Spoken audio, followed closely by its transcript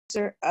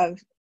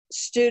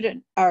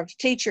of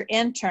teacher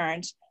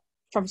interns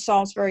from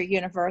Salisbury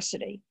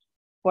University,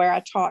 where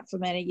I taught for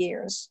many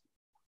years,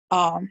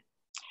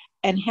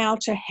 and how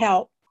to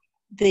help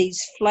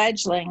these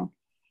fledgling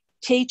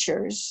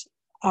teachers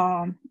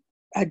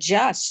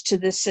adjust to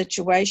this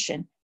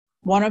situation.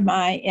 One of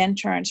my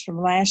interns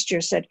from last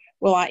year said,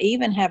 "Will I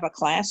even have a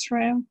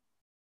classroom?"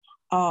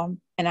 And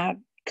I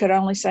could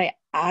only say,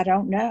 "I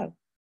don't know."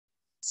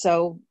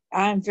 So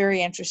I'm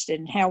very interested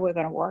in how we're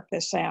going to work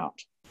this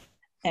out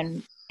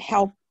and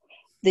help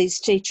these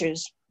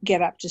teachers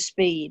get up to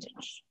speed.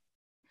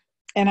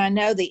 And I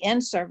know the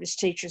in-service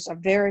teachers are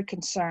very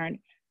concerned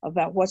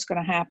about what's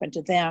going to happen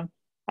to them.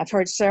 I've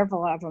heard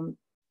several of them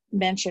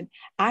mention,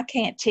 "I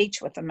can't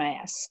teach with a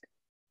mask."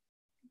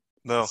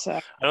 No, So,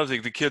 I don't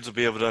think the kids will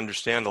be able to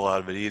understand a lot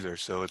of it either.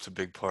 So it's a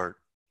big part.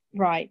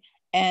 right.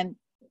 And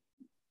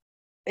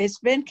it's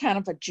been kind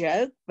of a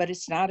joke, but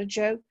it's not a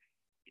joke,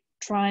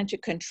 trying to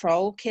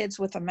control kids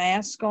with a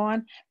mask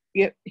on.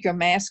 Your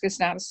mask is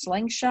not a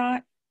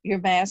slingshot. Your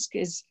mask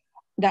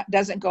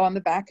doesn't go on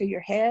the back of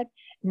your head.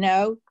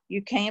 No,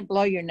 you can't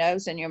blow your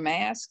nose in your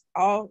mask.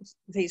 All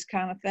these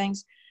kind of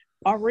things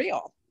are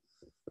real.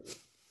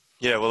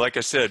 Yeah, well, like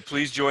I said,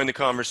 please join the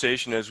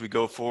conversation as we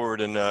go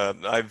forward. And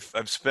I've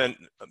spent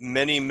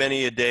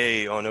many a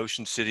day on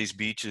Ocean City's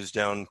beaches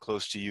down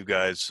close to you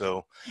guys,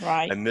 so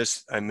Right. I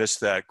miss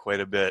that quite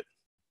a bit.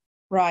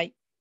 Right.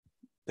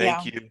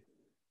 Thank you.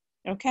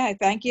 Okay,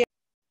 thank you.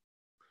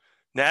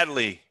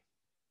 Natalie.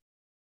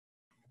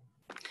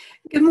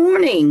 Good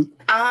morning.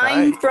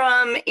 I'm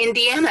from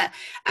Indiana.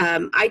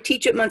 I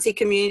teach at Muncie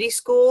Community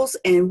Schools,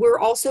 and we're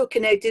also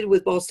connected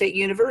with Ball State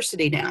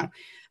University now.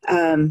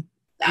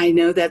 I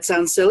know that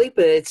sounds silly,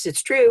 but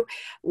it's true.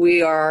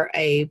 We are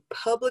a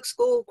public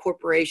school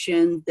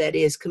corporation that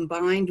is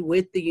combined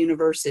with the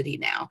university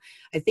now.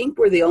 I think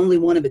we're the only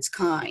one of its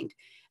kind.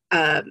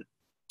 I'm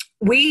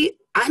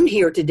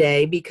here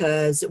today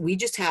because we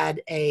just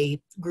had a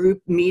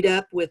group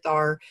meetup with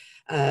our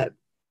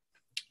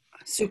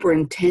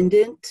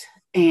superintendent,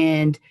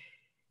 and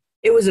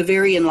it was a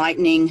very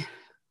enlightening,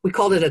 we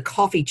called it a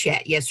coffee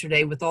chat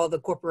yesterday with all the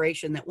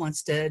corporation that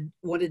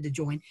wanted to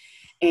join.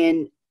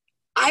 And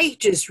I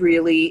just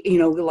really,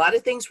 a lot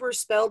of things were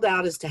spelled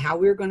out as to how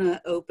we were going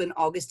to open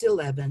August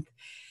 11th.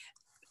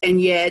 And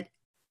yet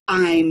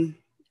I'm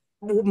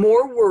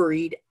more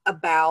worried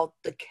about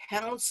the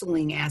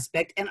counseling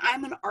aspect. And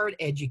I'm an art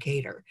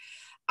educator.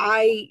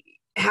 I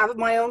have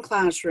my own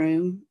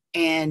classroom,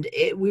 and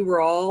we were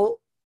all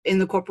in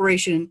the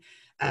corporation.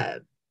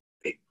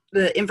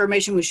 The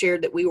information was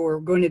shared that we were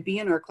going to be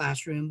in our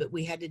classroom, but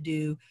we had to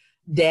do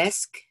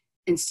desk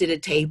instead of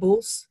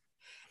tables.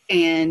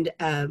 And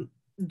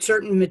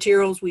certain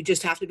materials, we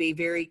just have to be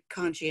very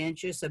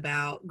conscientious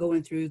about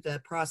going through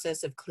the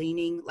process of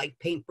cleaning, like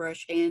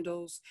paintbrush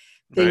handles,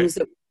 things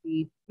that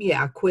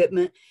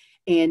equipment.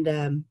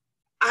 And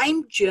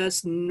I'm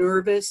just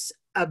nervous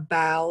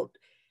about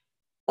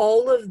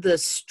all of the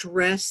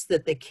stress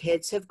that the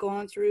kids have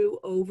gone through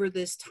over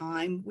this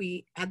time.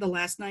 We had the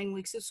last 9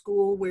 weeks of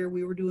school where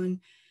we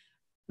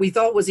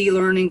thought was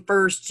e-learning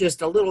first,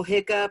 just a little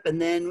hiccup,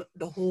 and then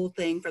the whole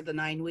thing for the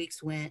 9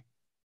 weeks went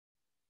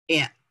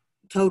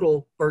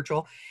total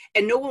virtual,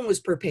 and no one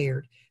was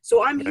prepared.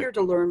 So I'm here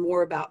to learn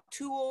more about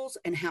tools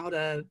and how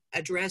to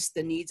address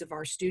the needs of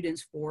our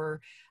students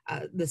for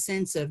the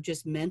sense of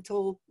just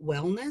mental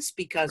wellness,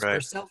 because for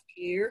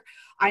self-care,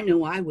 I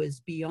know I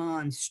was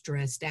beyond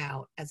stressed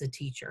out as a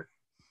teacher.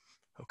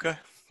 Okay.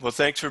 Well,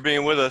 thanks for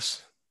being with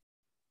us.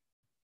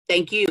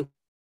 Thank you.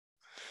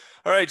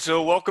 All right,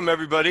 so welcome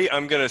everybody.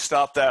 I'm going to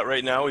stop that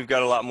right now. We've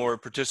got a lot more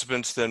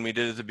participants than we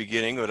did at the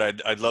beginning, but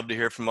I'd love to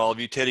hear from all of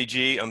you. Teddy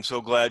G, I'm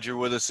so glad you're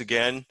with us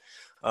again.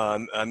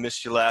 I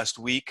missed you last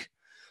week,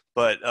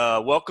 but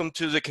welcome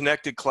to the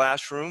Connected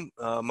Classroom.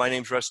 My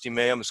name's Rusty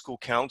May. I'm a school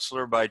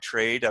counselor by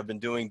trade. I've been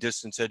doing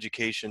distance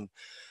education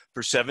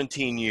for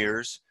 17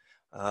 years.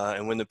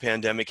 And when the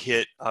pandemic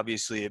hit,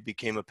 obviously it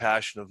became a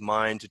passion of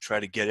mine to try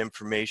to get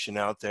information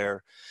out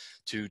there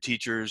to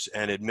teachers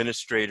and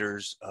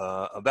administrators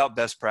about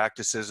best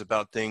practices,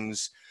 about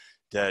things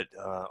that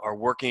are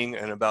working,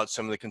 and about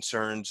some of the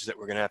concerns that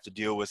we're going to have to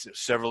deal with.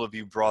 Several of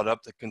you brought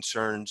up the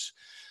concerns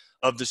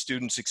of the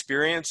student's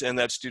experience, and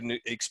that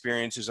student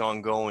experience is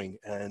ongoing,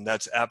 and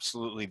that's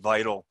absolutely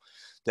vital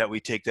that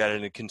we take that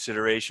into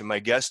consideration. My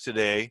guest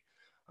today,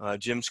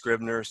 Jim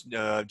Scribner.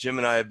 Jim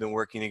and I have been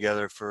working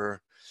together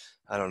for,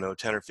 I don't know,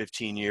 10 or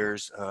 15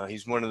 years.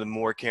 He's one of the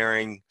more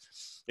caring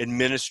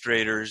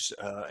administrators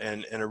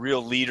and a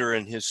real leader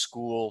in his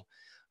school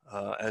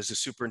as a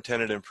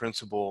superintendent and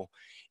principal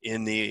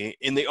in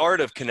the art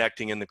of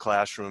connecting in the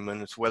classroom,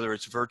 and it's whether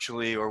it's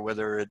virtually or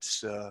whether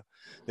it's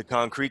the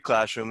concrete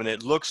classroom. And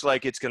it looks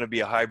like it's going to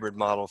be a hybrid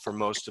model for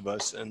most of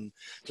us. And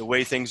the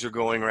way things are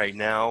going right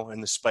now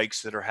and the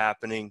spikes that are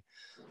happening,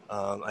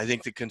 I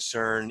think the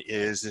concern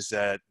is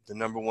that the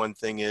number one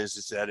thing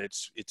is that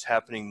it's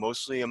happening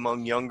mostly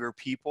among younger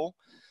people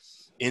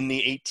in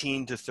the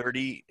 18 to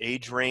 30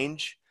 age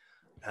range.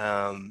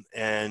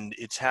 And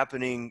it's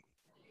happening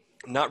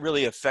not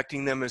really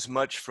affecting them as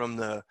much from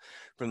the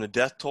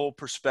death toll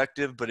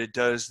perspective, but it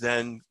does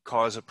then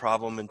cause a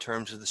problem in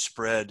terms of the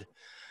spread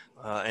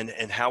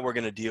and how we're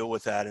going to deal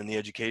with that in the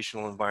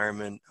educational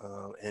environment.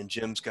 And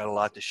Jim's got a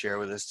lot to share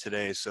with us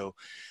today. So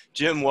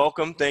Jim,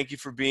 welcome. Thank you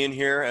for being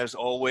here as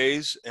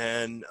always.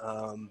 And,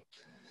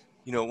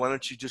 you know, why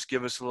don't you just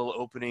give us a little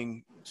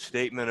opening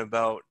statement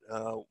about,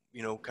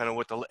 you know, kind of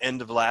what the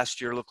end of last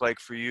year looked like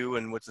for you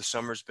and what the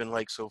summer's been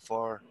like so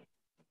far.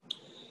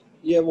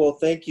 Yeah, well,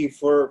 thank you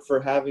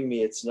for having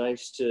me. It's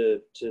nice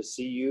to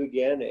see you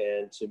again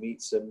and to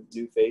meet some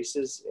new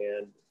faces.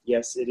 And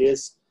yes, it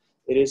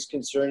is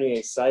concerning and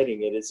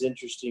exciting. It is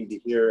interesting to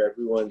hear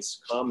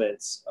everyone's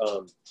comments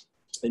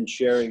and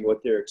sharing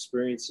what their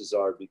experiences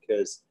are,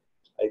 because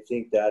I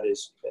think that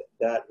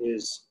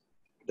is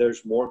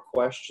there's more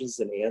questions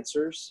than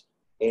answers,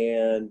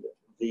 and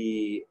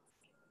the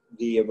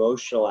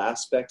emotional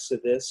aspects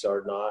of this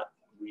are not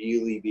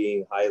really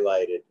being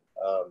highlighted.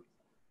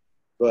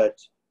 But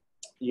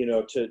you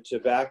know, to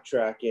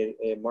backtrack,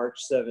 in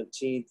March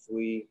 17th,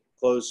 we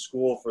closed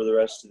school for the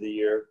rest of the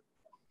year.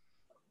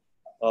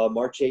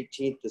 March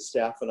 18th, the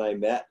staff and I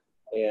met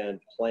and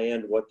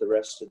planned what the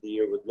rest of the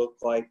year would look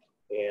like.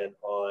 And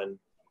on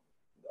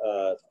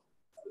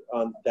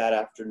that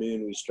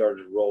afternoon, we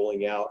started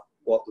rolling out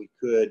what we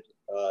could.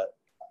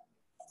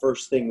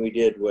 First thing we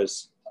did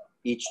was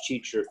each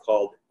teacher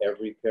called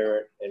every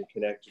parent and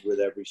connected with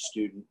every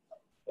student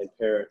and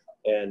parent,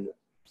 and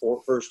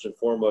first and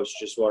foremost,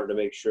 just wanted to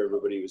make sure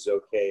everybody was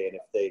okay, and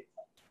if they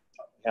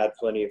had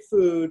plenty of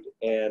food,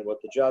 and what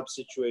the job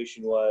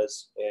situation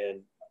was, and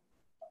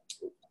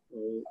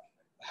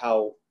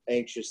how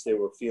anxious they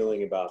were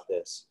feeling about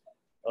this.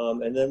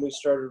 And then we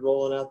started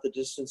rolling out the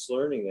distance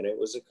learning, and it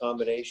was a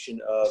combination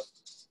of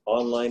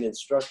online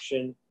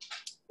instruction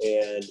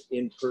and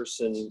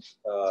in-person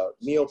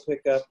meal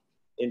pickup,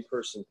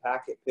 in-person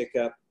packet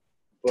pickup.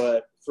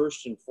 But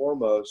first and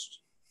foremost,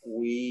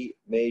 we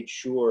made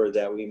sure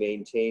that we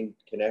maintained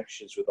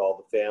connections with all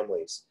the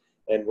families.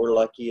 And we're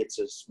lucky it's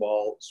a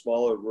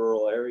smaller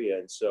rural area.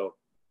 And so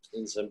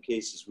in some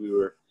cases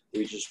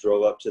we just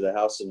drove up to the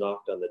house and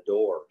knocked on the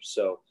door.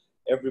 So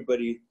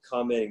everybody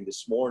commenting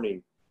this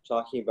morning,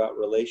 talking about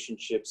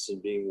relationships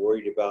and being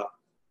worried about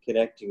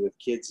connecting with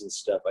kids and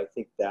stuff, I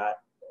think that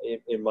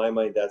in my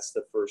mind, that's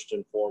the first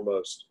and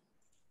foremost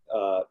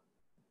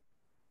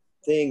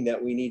thing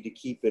that we need to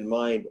keep in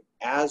mind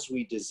as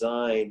we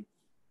design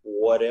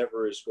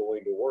whatever is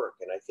going to work.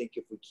 And I think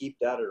if we keep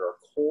that at our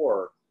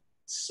core,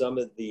 some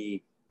of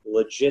the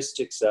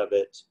logistics of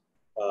it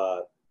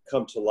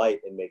come to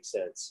light and make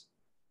sense.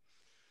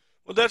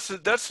 Well, that's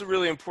the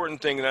really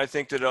important thing, and I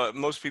think that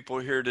most people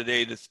here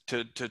today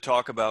to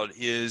talk about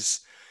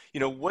is, you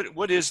know,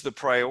 what is the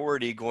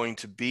priority going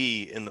to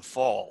be in the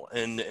fall,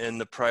 and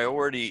the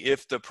priority,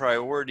 if the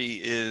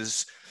priority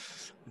is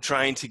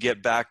trying to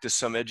get back to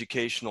some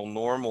educational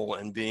normal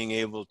and being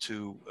able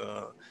to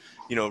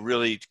you know,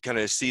 really kind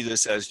of see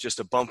this as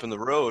just a bump in the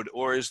road,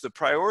 or is the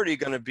priority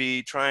going to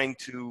be trying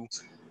to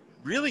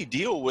really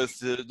deal with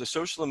the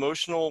social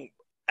emotional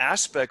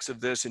aspects of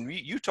this? And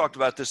you talked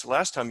about this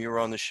last time you were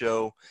on the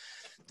show,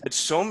 that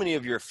so many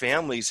of your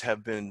families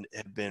have been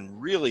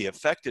really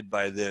affected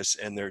by this,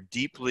 and they're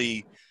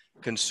deeply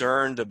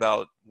concerned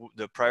about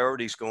the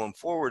priorities going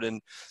forward.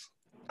 And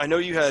I know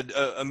you had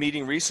a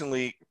meeting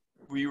recently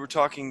where you were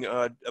talking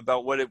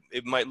about what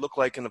it might look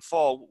like in the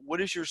fall. What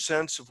is your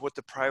sense of what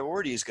the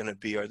priority is going to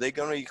be? Are they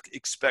going to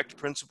expect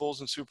principals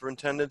and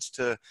superintendents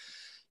to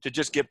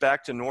just get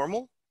back to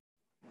normal?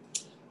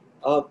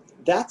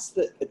 That's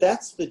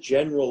the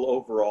general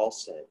overall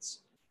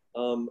sense.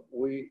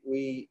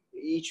 We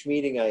each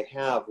meeting I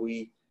have,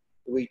 we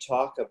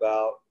talk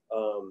about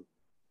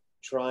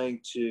trying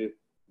to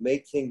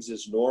make things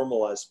as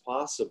normal as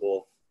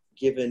possible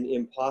given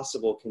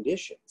impossible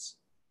conditions.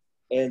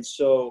 And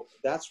so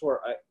that's where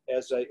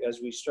as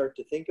we start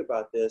to think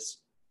about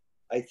this,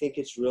 I think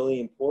it's really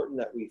important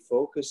that we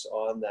focus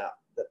on that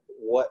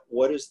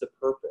what is the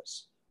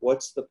purpose?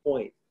 What's the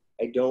point?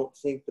 I don't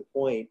think the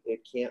point, it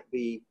can't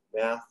be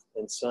math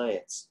and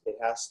science. It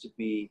has to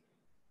be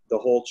the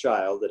whole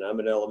child, and I'm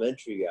an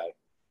elementary guy.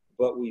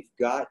 But we've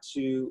got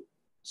to,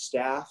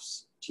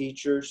 staffs,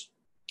 teachers,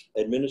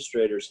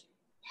 administrators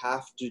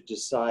have to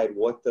decide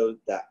what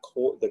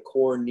the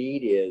core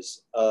need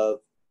is of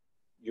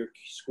your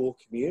school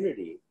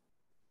community.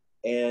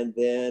 And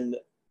then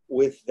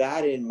with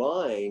that in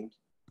mind,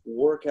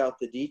 work out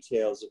the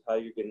details of how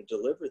you're going to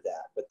deliver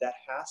that. But that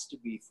has to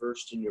be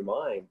first in your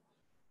mind.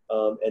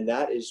 And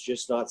that is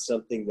just not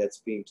something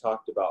that's being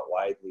talked about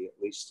widely,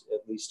 at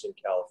least in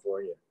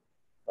California.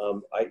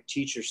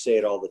 Teachers say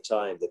it all the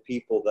time, the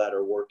people that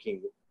are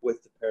working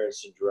with the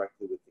parents and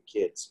directly with the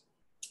kids.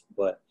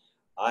 But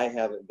I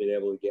haven't been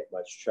able to get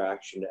much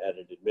traction at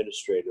an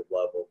administrative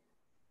level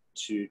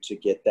to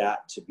get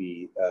that to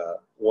be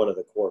one of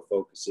the core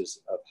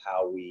focuses of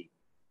how we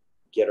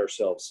get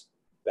ourselves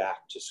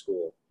back to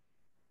school.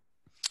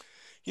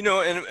 You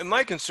know, and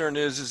my concern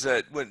is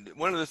that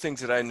one of the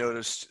things that I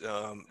noticed,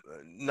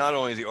 not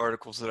only the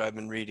articles that I've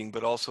been reading,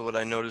 but also what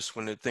I noticed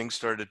when things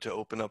started to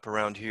open up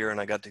around here and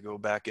I got to go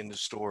back into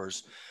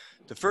stores.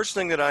 The first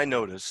thing that I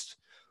noticed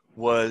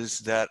was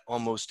that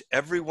almost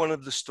every one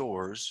of the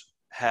stores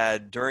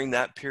had, during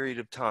that period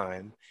of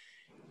time,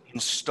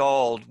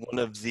 installed one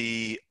of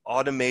the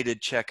automated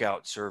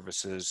checkout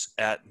services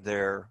at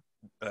their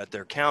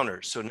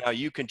counters. So now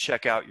you can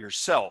check out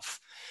yourself.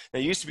 Now,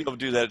 you used to be able to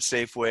do that at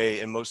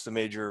Safeway and most of the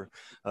major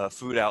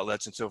food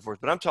outlets and so forth,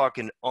 but I'm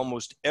talking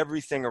almost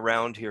everything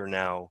around here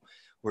now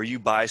where you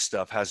buy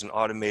stuff has an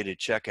automated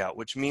checkout,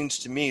 which means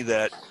to me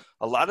that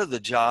a lot of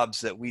the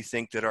jobs that we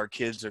think that our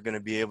kids are going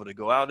to be able to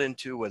go out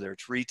into, whether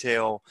it's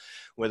retail,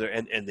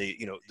 and the,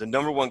 you know, the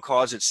number one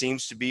cause it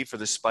seems to be for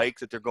the spike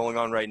that they're going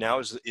on right now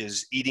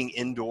is eating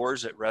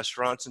indoors at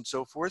restaurants and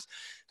so forth.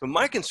 So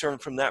my concern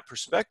from that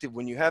perspective,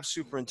 when you have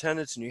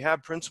superintendents and you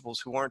have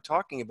principals who aren't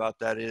talking about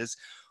that, is,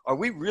 are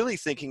we really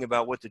thinking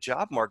about what the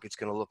job market's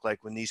going to look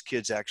like when these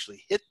kids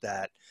actually hit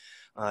that?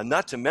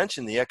 Not to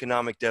mention the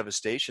economic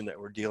devastation that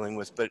we're dealing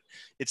with, but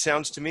it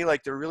sounds to me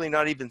like they're really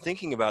not even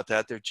thinking about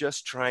that. They're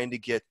just trying to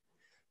get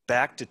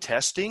back to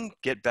testing,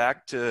 get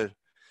back to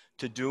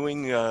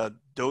doing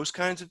those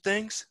kinds of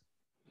things.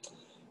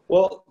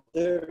 Well,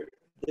 there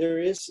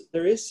is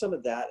some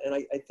of that, and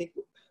I think,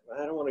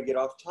 I don't want to get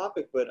off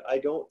topic, but I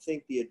don't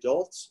think the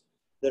adults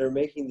that are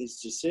making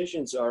these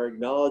decisions are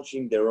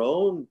acknowledging their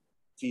own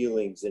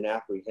feelings and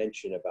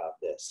apprehension about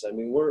this. I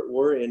mean,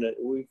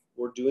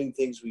 we're doing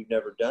things we've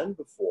never done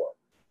before,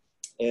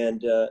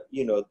 and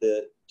you know,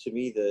 to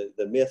me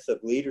the myth of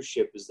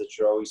leadership is that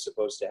you're always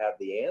supposed to have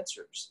the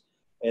answers,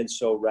 and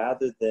so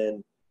rather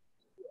than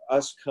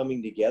us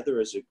coming together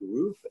as a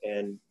group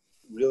and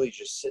really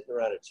just sitting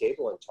around a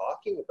table and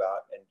talking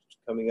about and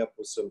coming up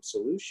with some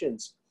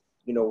solutions,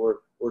 you know,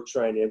 we're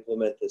trying to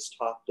implement this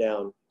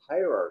top-down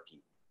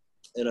hierarchy.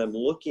 And I'm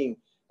looking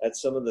at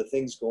some of the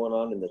things going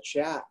on in the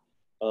chat,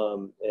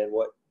 and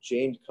what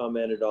Jane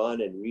commented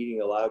on, and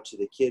reading aloud to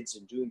the kids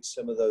and doing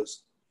some of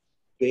those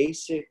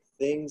basic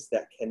things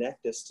that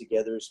connect us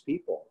together as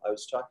people. I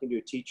was talking to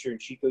a teacher in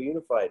Chico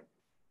Unified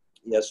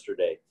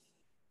yesterday.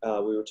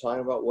 We were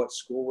talking about what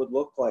school would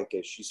look like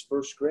as she's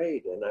first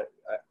grade, and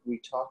we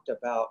talked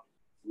about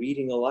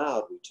reading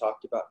aloud. We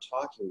talked about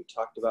talking. We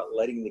talked about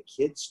letting the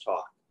kids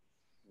talk,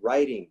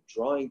 writing,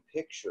 drawing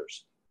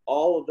pictures,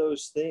 all of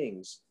those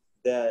things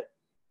that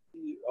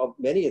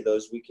many of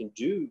those we can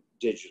do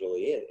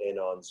digitally and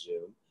on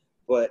Zoom,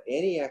 but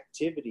any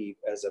activity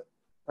as a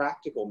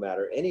practical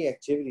matter, any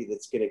activity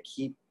that's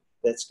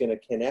going to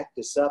connect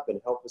us up and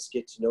help us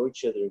get to know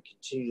each other and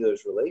continue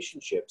those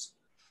relationships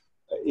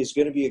is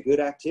going to be a good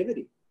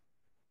activity.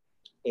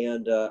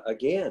 And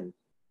again,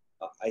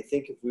 I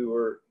think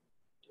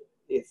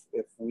if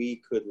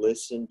we could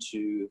listen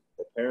to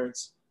the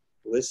parents,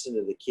 listen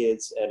to the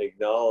kids, and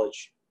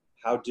acknowledge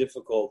how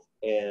difficult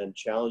and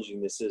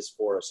challenging this is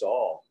for us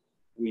all,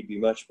 we'd be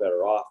much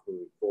better off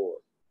moving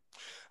forward.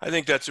 I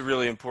think that's a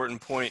really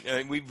important point.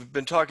 We've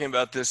been talking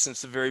about this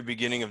since the very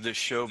beginning of this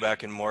show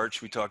back in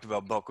March. We talked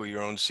about buckle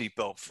your own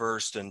seatbelt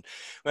first. And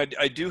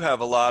I do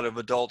have a lot of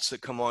adults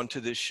that come on to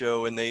this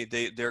show, and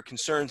their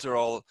concerns are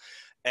all,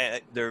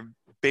 their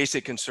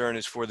basic concern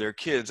is for their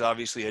kids.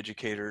 Obviously,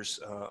 educators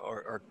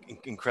are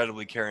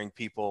incredibly caring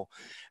people,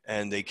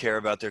 and they care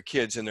about their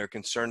kids and they're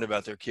concerned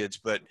about their kids.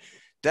 But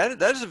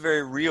that is a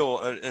very real,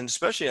 and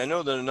especially I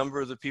know that a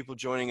number of the people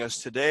joining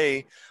us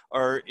today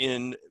are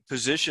in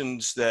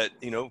positions that,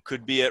 you know,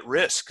 could be at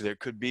risk. There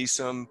could be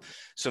some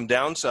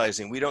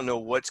downsizing. We don't know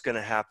what's going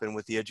to happen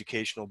with the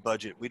educational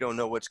budget. We don't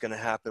know what's going to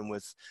happen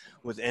with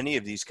any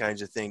of these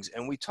kinds of things.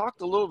 And we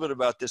talked a little bit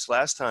about this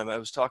last time. I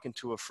was talking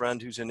to a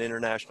friend who's in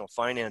international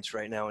finance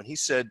right now, and he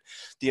said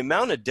the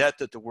amount of debt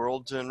that the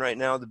world's in right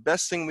now, the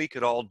best thing we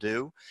could all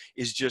do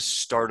is just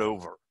start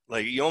over.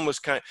 Like, you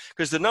almost kind of,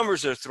 because the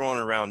numbers are thrown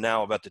around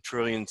now about the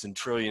trillions and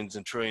trillions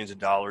and trillions of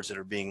dollars that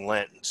are being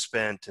lent and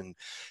spent, and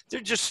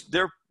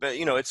they're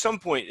you know, at some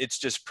point it's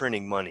just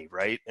printing money,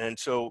 right? And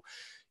so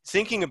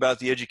thinking about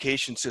the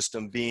education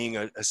system being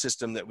a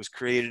system that was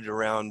created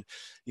around,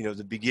 you know,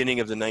 the beginning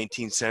of the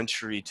 19th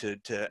century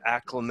to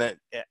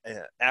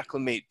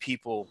acclimate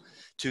people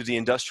to the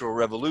Industrial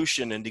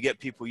Revolution and to get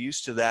people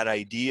used to that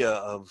idea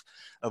of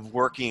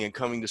working and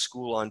coming to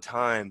school on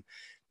time.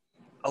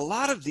 A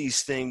lot of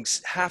these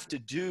things have to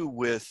do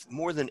with,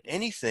 more than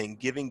anything,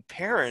 giving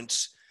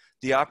parents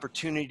the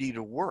opportunity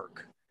to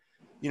work.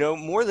 You know,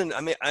 more than,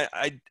 I mean,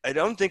 I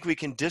don't think we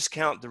can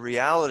discount the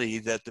reality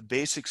that the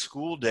basic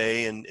school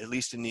day, and at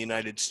least in the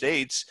United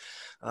States,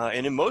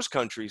 and in most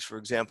countries, for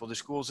example, the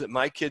schools that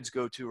my kids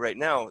go to right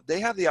now, they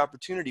have the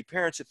opportunity,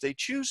 parents, if they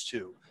choose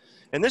to.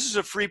 And this is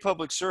a free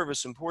public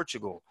service in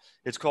Portugal.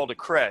 It's called a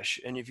creche.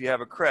 And if you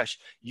have a creche,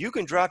 you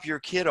can drop your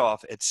kid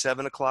off at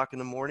 7 o'clock in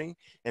the morning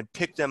and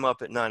pick them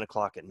up at 9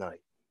 o'clock at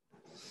night.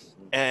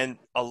 And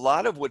a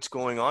lot of what's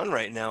going on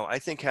right now, I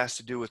think, has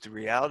to do with the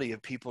reality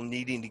of people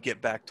needing to get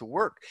back to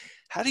work.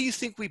 How do you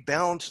think we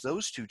balance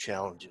those two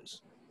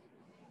challenges?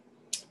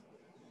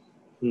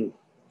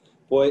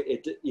 Boy,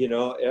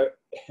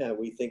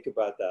 we think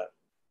about that.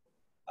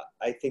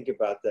 I think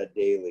about that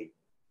daily,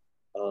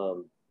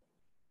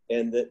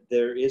 and that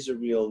there is a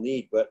real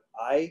need. But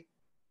I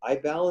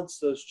balance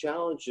those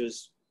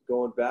challenges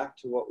going back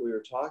to what we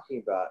were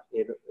talking about.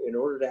 In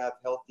order to have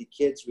healthy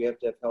kids, we have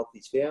to have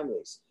healthy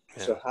families.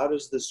 Yeah. So how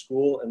does the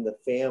school and the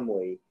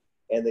family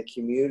and the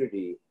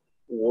community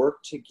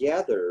work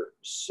together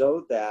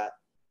so that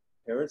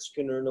parents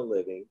can earn a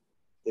living,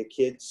 the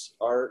kids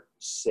are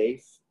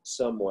safe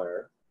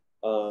somewhere,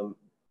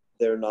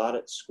 they're not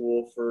at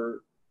school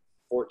for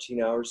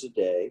 14 hours a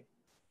day,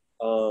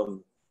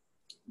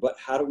 but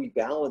how do we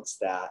balance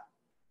that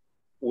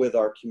with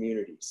our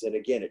communities? And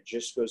again, it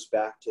just goes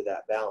back to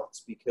that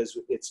balance, because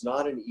it's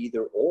not an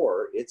either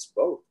or, it's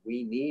both.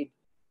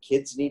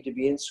 Kids need to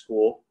be in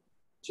school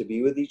to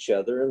be with each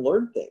other and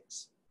learn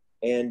things.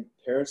 And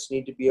parents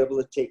need to be able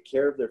to take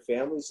care of their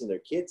families and their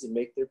kids and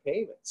make their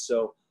payments.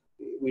 So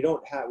we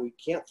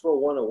can't throw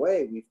one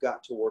away. We've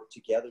got to work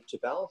together to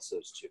balance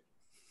those two.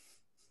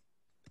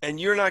 And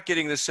you're not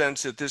getting the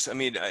sense that this,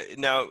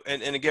 now,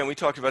 and again, we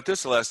talked about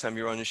this the last time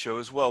you were on the show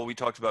as well. We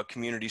talked about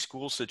community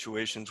school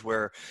situations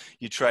where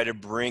you try to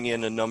bring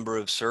in a number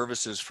of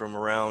services from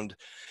around,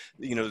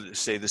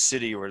 say the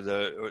city or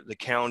the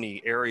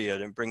county area,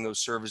 and bring those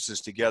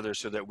services together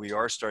so that we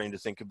are starting to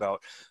think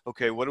about,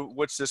 okay,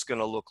 what's this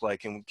going to look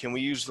like? And can we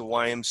use the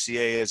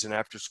YMCA as an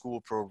after school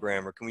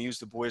program, or can we use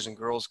the Boys and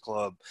Girls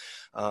Club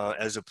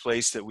as a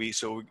place that we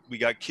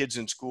got kids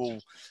in school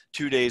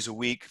 2 days a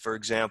week, for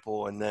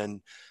example, and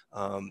then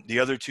the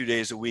other 2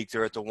 days a week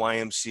they're at the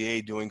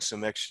YMCA doing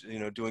some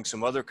extra, doing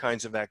some other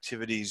kinds of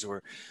activities.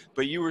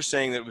 But you were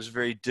saying that it was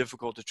very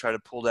difficult to try to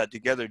pull that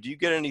together. Do you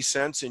get any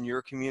sense in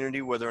your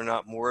community whether or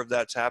not more of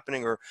that's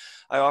happening? Or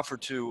I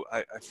offered to,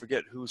 I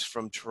forget who's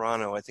from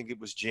Toronto, I think it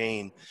was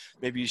Jane.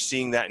 Maybe you're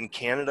seeing that in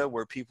Canada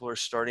where people are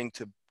starting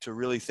to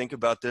really think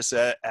about this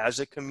as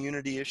a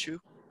community issue?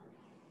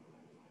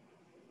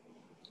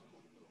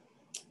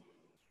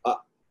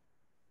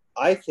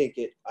 I think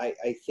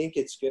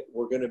it's good.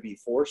 We're going to be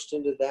forced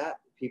into that,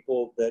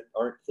 people that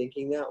aren't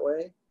thinking that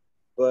way.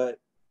 But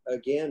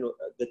again,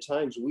 the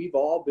times we've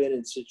all been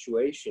in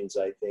situations,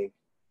 I think,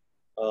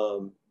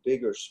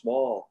 big or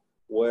small,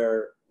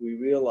 where we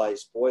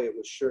realized, boy, it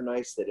was sure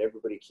nice that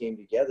everybody came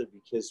together,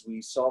 because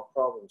we solved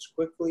problems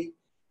quickly.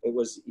 It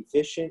was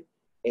efficient,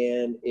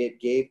 and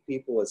it gave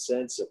people a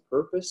sense of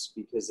purpose,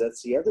 because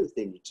that's the other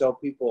thing. You tell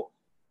people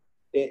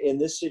in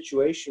this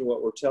situation,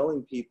 what we're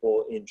telling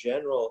people in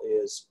general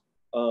is,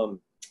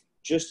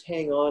 just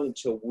hang on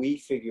until we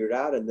figure it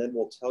out, and then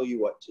we'll tell you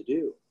what to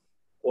do.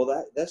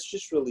 Well, that's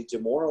just really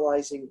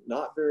demoralizing,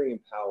 not very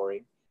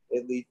empowering.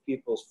 It leaves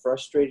people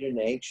frustrated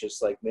and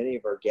anxious, like many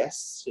of our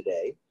guests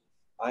today.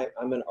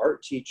 I'm an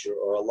art teacher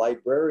or a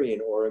librarian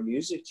or a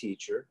music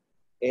teacher,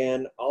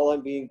 and all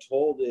I'm being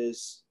told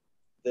is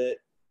that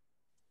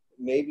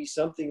maybe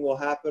something will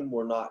happen.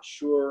 We're not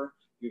sure.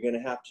 You're going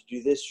to have to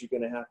do this. You're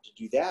going to have to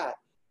do that.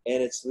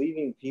 And it's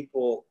leaving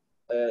people,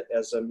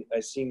 as I'm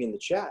seeing in the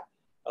chat,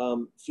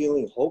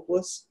 feeling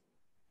hopeless.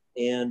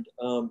 And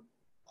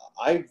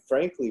I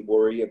frankly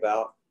worry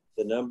about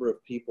the number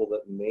of people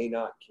that may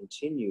not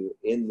continue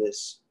in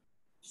this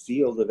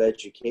field of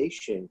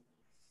education,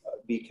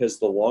 because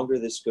the longer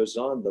this goes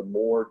on, the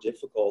more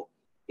difficult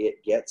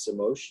it gets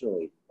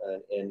emotionally,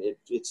 and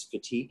it's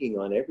fatiguing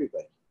on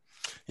everybody.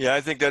 Yeah,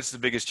 I think that's the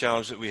biggest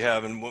challenge that we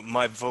have. And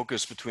my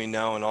focus between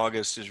now and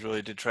August is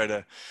really to try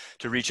to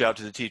reach out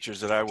to the teachers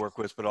that I work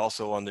with, but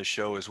also on this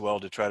show as well,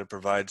 to try to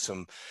provide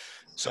some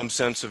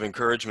sense of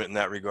encouragement in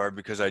that regard,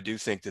 because I do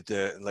think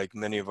that like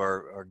many of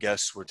our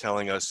guests were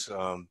telling us,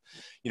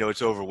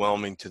 it's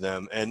overwhelming to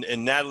them. And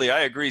Natalie,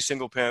 I agree,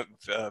 single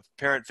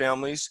parent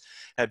families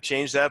have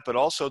changed that, but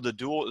also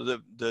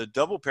the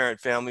double parent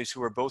families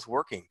who are both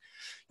working.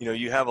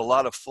 You have a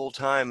lot of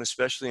full-time,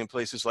 especially in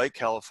places like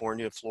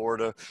California,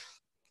 Florida,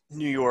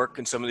 New York,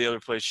 and some of the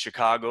other places,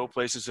 Chicago,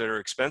 places that are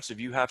expensive.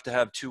 You have to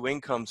have two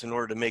incomes in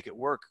order to make it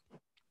work.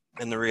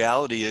 And the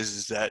reality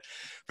is that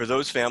for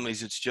those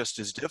families, it's just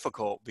as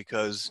difficult,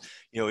 because,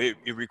 it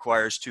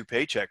requires two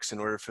paychecks in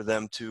order for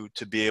them to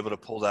be able to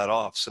pull that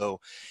off.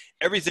 So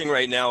everything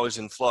right now is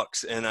in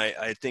flux. And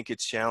I think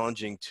it's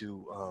challenging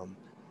to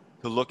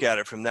look at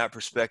it from that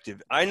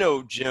perspective. I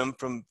know, Jim,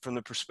 from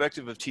the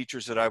perspective of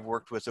teachers that I've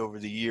worked with over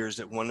the years,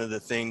 that one of the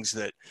things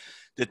that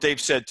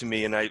they've said to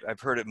me, and I've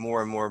heard it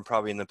more and more, and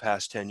probably in the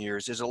past 10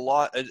 years, is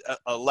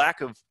a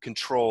lack of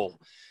control,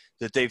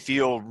 that they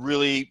feel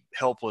really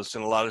helpless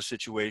in a lot of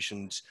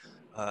situations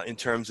in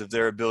terms of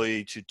their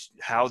ability to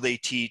how they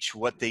teach,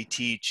 what they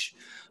teach,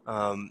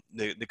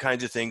 the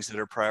kinds of things that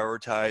are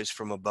prioritized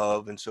from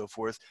above and so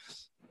forth.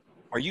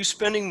 Are you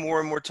spending more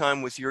and more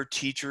time with your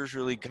teachers,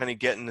 really kind of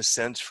getting a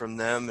sense from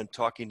them and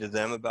talking to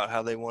them about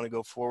how they want to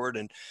go forward?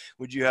 And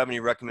would you have any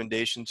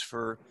recommendations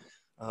for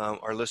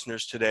our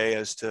listeners today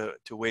as to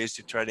ways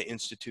to try to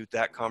institute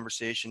that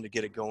conversation to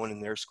get it going in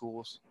their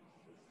schools?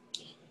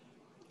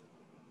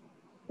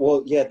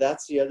 Well, yeah,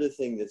 that's the other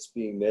thing that's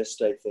being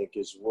missed, I think,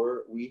 is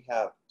we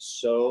have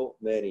so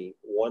many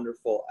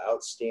wonderful,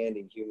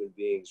 outstanding human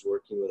beings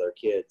working with our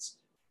kids,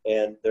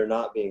 and they're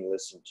not being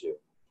listened to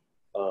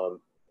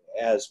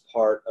as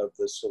part of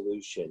the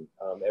solution.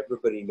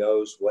 Everybody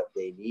knows what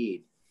they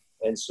need.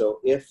 And so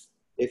if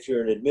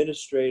you're an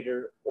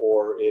administrator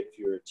or if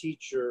you're a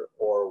teacher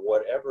or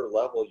whatever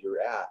level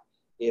you're at,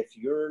 if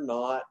you're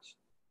not,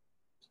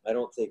 I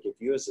don't think if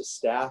you as a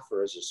staff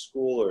or as a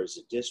school or as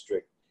a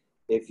district,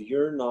 if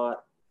you're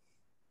not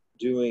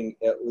doing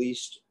at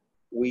least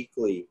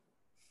weekly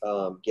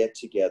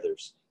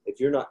get-togethers, if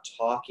you're not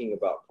talking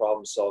about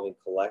problem solving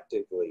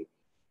collectively,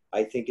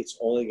 I think it's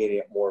only going to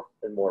get more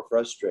and more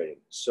frustrating.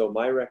 So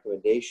my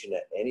recommendation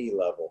at any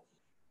level,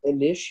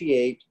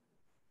 initiate,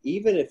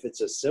 even if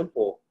it's a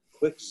simple,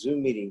 quick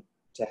Zoom meeting,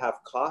 to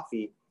have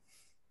coffee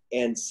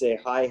and say,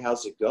 hi,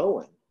 how's it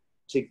going?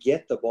 To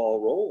get the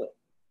ball rolling.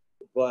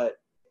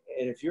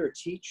 And if you're a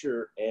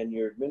teacher and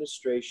your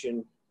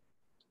administration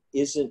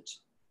isn't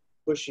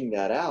pushing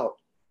that out,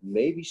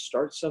 maybe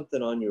start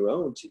something on your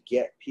own to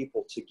get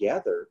people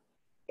together.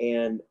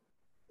 And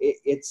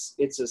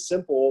it's a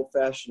simple,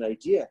 old-fashioned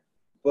idea,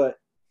 but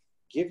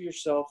give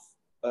yourself,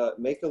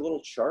 make a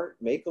little chart,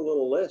 make a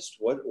little list.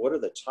 What are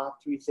the top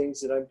 3 things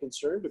that I'm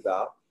concerned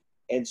about?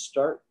 And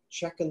start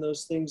checking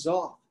those things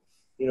off.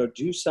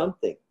 Do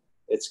something.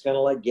 It's kind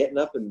of like getting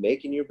up and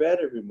making your bed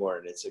every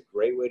morning. It's a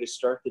great way to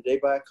start the day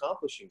by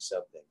accomplishing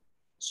something.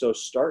 So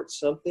start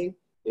something.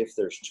 If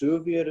there's 2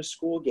 of you at a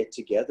school, get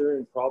together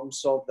and problem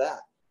solve that.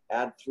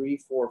 Add 3,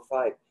 4,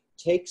 5.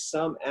 Take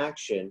some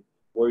action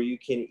where you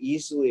can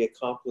easily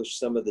accomplish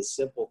some of the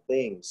simple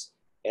things,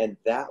 and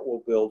that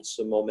will build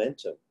some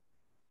momentum.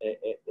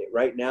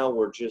 Right now,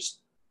 we're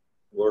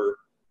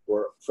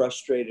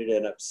frustrated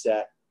and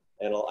upset,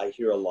 and I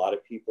hear a lot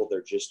of people,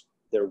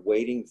 they're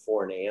waiting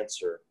for an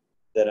answer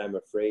that I'm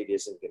afraid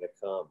isn't going to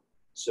come.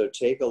 So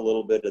take a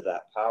little bit of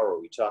that power.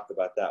 We talk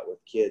about that with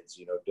kids.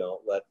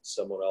 Don't let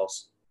someone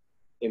else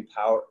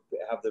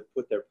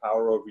put their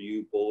power over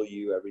you, bully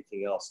you,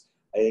 everything else.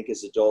 I think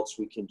as adults,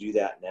 we can do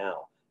that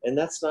now. And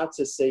that's not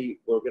to say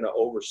we're going to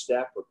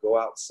overstep or go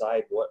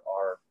outside what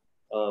our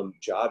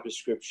job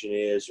description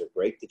is, or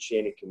break the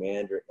chain of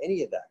command, or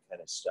any of that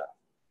kind of stuff.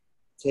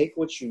 Take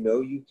what you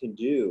know you can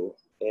do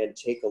and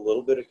take a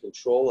little bit of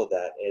control of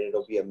that, and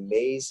it'll be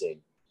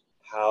amazing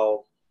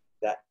how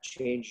that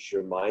changes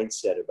your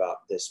mindset about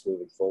this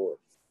moving forward.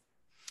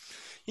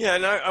 Yeah,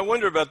 and I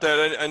wonder about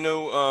that. I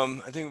know,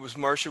 I think it was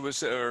Marcia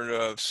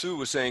Sue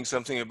was saying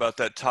something about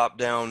that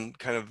top-down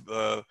kind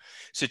of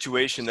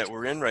situation that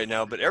we're in right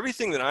now. But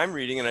everything that I'm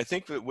reading, and I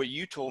think that what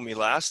you told me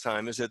last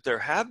time, is that there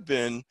have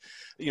been,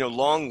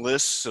 long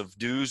lists of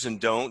do's and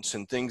don'ts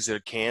and things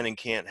that can and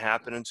can't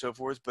happen and so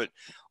forth. But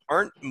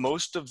aren't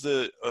most of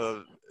the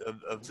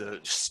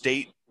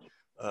state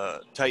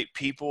type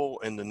people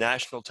and the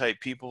national type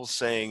people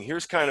saying,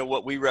 here's kind of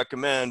what we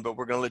recommend, but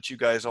we're going to let you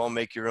guys all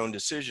make your own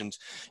decisions?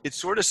 It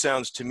sort of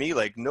sounds to me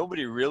like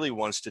nobody really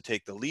wants to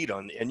take the lead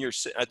on, and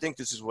I think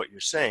this is what you're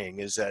saying,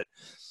 is that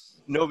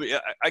nobody,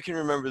 I can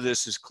remember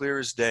this as clear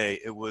as day.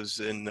 It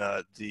was in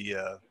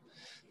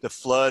the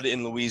flood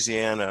in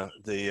Louisiana,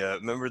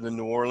 remember the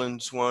New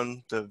Orleans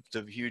one, the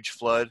huge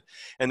flood?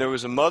 And there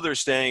was a mother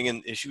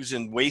staying she was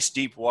in waist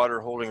deep water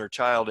holding her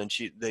child, and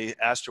they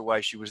asked her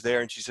why she was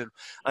there, and she said,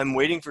 I'm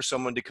waiting for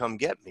someone to come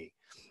get me.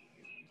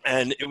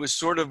 And it was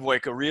sort of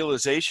like a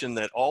realization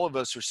that all of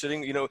us are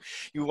sitting,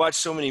 you watch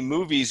so many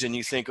movies and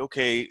you think,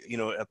 okay,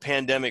 a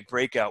pandemic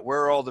breakout,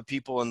 where are all the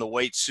people in the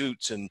white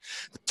suits and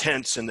the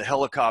tents and the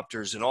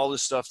helicopters and all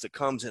this stuff that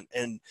comes in?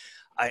 And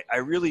I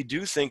really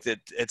do think that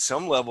at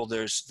some level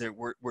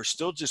we're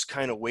still just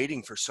kind of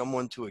waiting for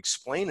someone to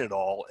explain it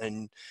all.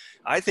 And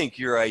I think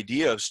your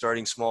idea of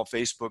starting small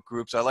Facebook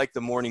groups, I like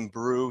the morning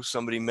brew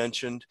somebody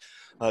mentioned.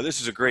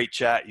 This is a great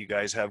chat you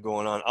guys have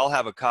going on. I'll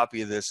have a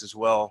copy of this as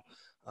well.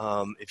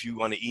 If you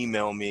want to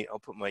email me, I'll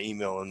put my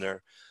email in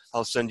there.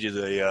 I'll send you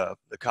the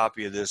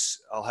copy of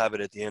this. I'll have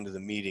it at the end of the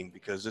meeting,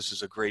 because this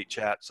is a great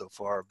chat so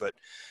far. But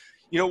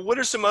what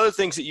are some other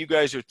things that you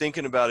guys are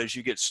thinking about as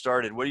you get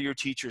started? What are your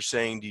teachers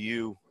saying to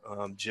you,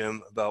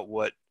 Jim, about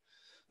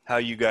how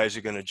you guys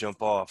are going to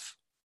jump off?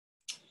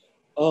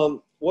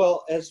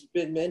 Well, as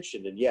been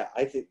mentioned, and yeah,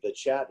 I think the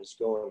chat is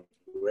going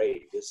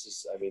great. This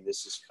is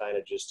kind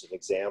of just an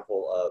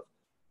example of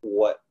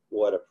what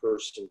a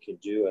person can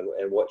do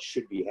and what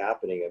should be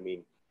happening. I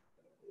mean,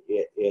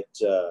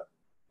 the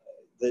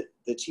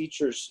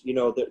teachers,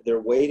 they're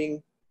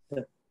waiting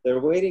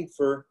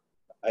for.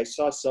 I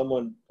saw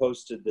someone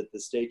posted that the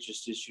state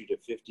just issued a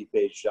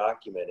 50-page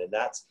document, and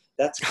that's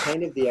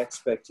kind of the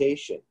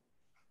expectation.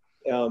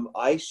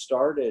 I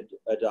started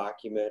a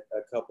document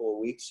a couple of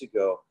weeks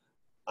ago.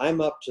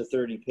 I'm up to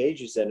 30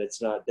 pages and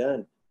it's not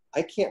done.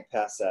 I can't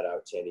pass that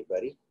out to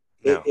anybody.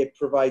 No. It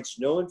provides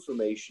no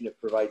information. It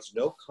provides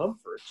no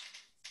comfort.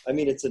 I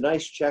mean, it's a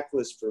nice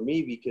checklist for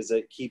me because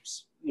it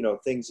keeps,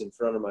 things in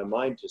front of my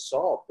mind to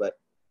solve, but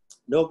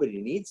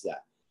nobody needs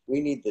that. We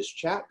need this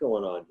chat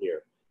going on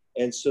here.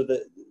 And so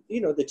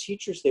the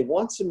teachers, they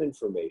want some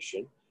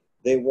information.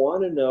 They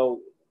want to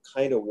know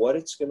kind of what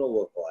it's going to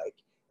look like.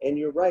 And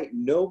you're right,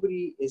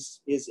 nobody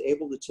is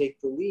able to take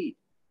the lead.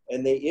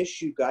 And they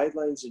issue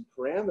guidelines and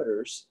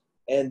parameters,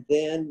 and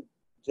then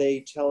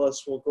they tell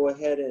us, well, go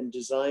ahead and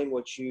design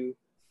what you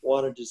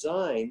want to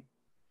design.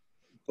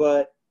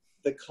 But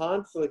the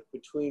conflict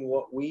between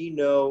what we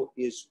know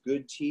is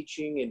good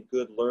teaching and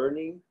good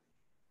learning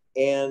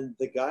and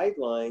the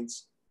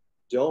guidelines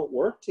don't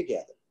work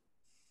together.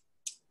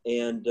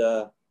 And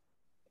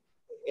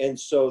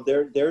so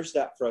there's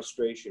that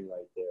frustration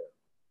right there.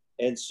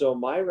 And so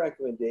my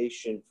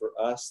recommendation for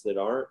us that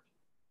aren't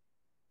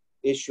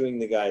issuing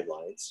the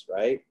guidelines,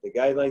 right? The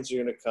guidelines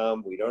are going to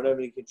come. We don't have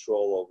any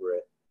control over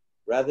it.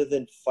 Rather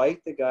than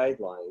fight the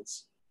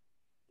guidelines,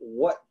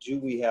 what do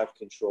we have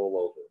control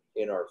over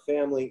in our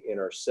family, in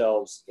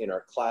ourselves, in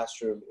our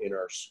classroom, in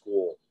our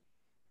school?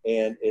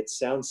 And it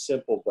sounds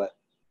simple, but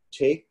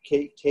take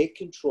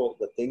control.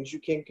 The things you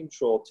can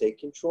control, take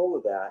control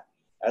of that.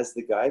 As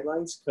the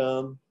guidelines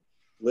come,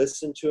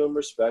 listen to them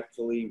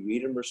respectfully,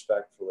 read them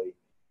respectfully.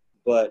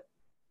 But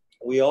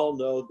we all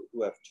know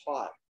who have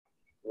taught,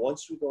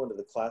 once we go into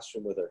the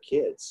classroom with our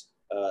kids,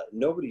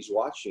 nobody's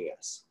watching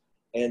us.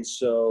 And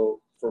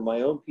so for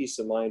my own peace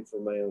of mind, for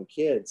my own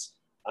kids,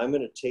 I'm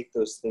going to take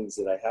those things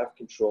that I have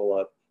control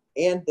of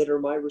and that are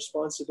my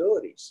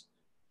responsibilities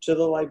to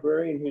the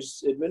librarian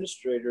whose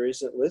administrator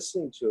isn't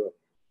listening to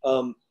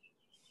them.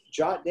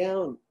 Jot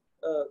down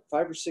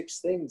 5 or 6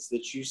 things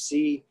that you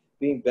see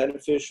being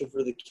beneficial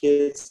for the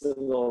kids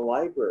in the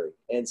library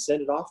and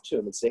send it off to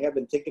them and say, hey, I've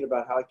been thinking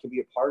about how I can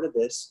be a part of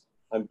this.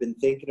 I've been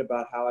thinking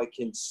about how I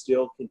can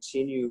still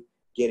continue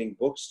getting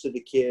books to the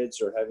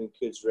kids or having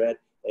kids read.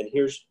 And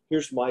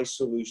here's my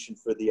solution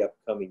for the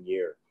upcoming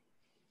year.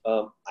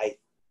 I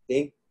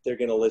think they're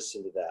going to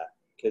listen to that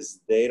because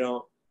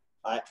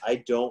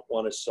I don't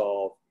want to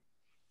solve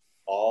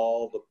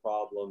all the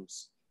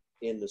problems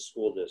in the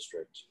school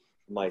district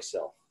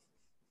myself.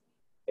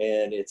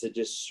 And it's a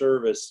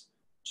disservice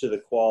to the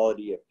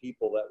quality of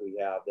people that we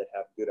have that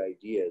have good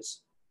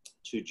ideas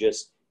to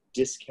just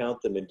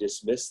discount them and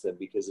dismiss them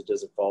because it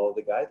doesn't follow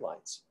the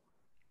guidelines.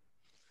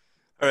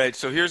 All right,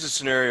 so here's a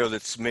scenario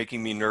that's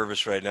making me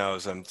nervous right now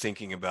as I'm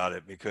thinking about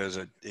it, because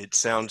it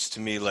sounds to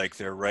me like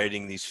they're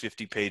writing these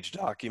 50-page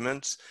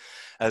documents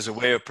as a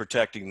way of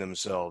protecting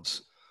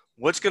themselves.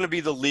 What's going to be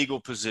the legal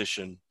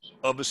position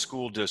of a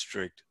school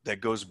district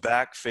that goes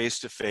back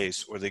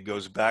face-to-face or that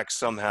goes back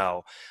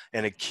somehow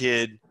and a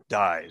kid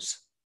dies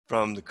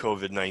from the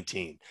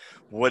COVID-19?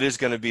 What is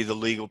going to be the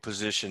legal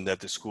position that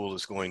the school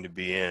is going to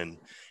be in?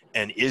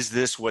 And is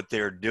this what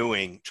they're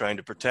doing, trying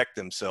to protect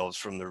themselves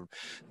from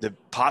the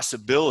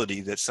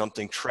possibility that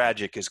something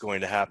tragic is going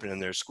to happen in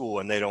their school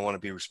and they don't want to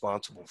be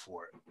responsible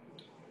for it?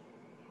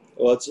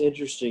 Well, it's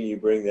interesting you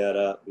bring that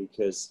up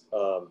because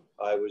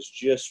I was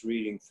just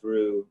reading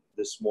through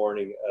this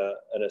morning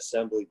an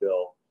assembly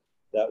bill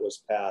that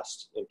was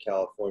passed in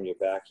California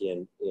back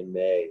in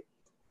May.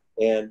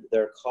 And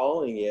they're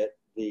calling it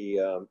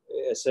the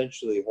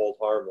essentially hold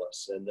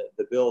harmless. And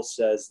the bill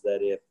says that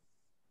if,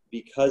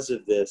 because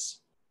of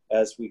this,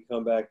 as we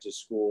come back to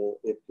school,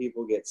 if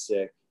people get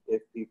sick,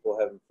 if people,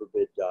 heaven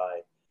forbid,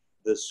 die,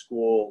 the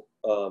school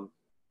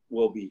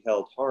will be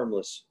held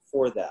harmless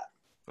for that.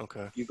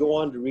 Okay. You go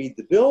on to read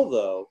the bill,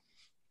 though,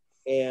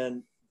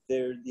 and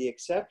the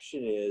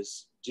exception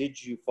is,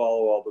 did you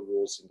follow all the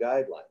rules and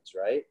guidelines,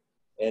 right?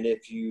 And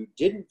if you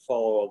didn't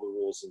follow all the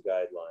rules and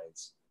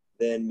guidelines,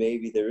 then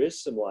maybe there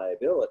is some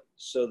liability.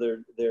 So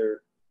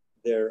they're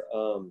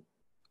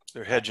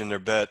hedging their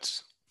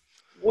bets.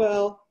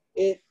 Well,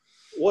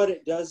 what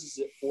it does is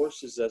it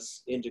forces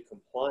us into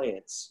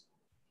compliance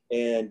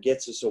and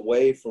gets us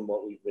away from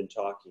what we've been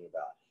talking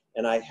about.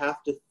 And I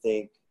have to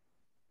think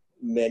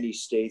many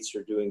states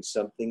are doing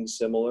something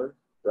similar,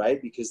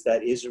 right? Because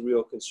that is a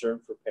real concern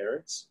for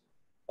parents.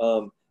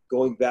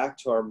 Going back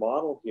to our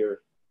model here,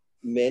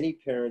 many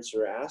parents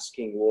are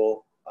asking,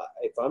 well,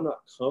 if I'm not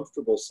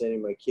comfortable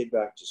sending my kid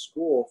back to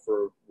school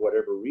for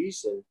whatever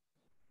reason,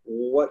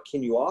 what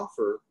can you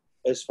offer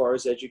as far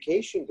as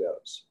education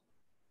goes?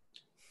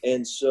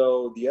 And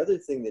so the other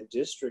thing that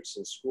districts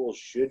and schools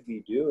should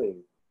be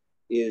doing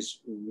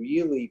is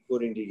really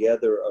putting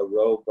together a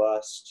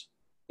robust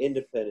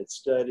independent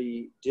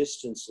study,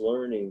 distance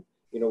learning.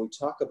 You know, we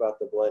talk about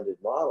the blended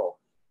model,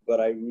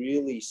 but I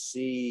really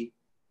see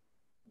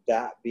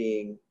that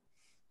being,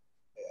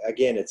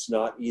 again, it's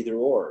not either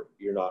or.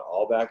 You're not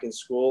all back in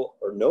school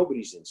or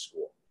nobody's in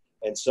school.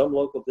 And some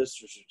local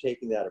districts are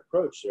taking that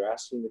approach. They're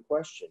asking the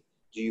question,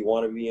 do you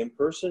want to be in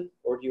person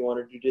or do you want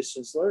to do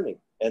distance learning?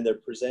 And they're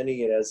presenting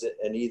it as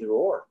an either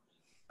or.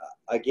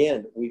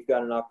 Again, we've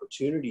got an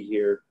opportunity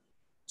here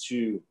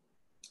to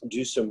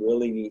do some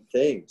really neat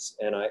things.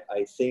 And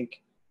I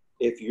think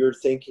if you're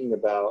thinking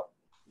about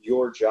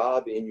your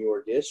job in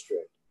your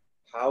district,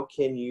 how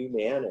can you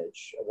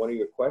manage? One of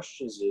your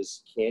questions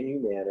is, can you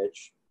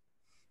manage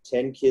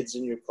 10 kids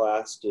in your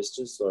class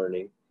distance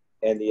learning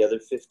and the other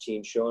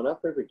 15 showing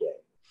up every day?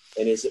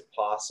 And is it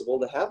possible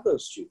to have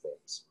those two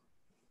things?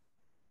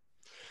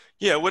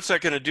 Yeah, what's that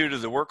going to do to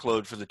the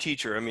workload for the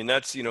teacher? I mean,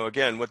 that's,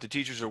 again, what the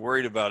teachers are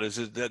worried about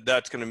is that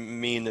that's going to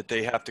mean that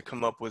they have to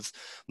come up with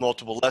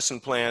multiple lesson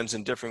plans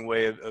and different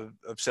way of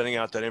setting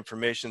out that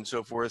information and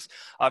so forth.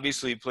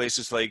 Obviously,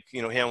 places like,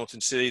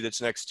 Hamilton City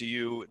that's next to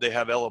you, they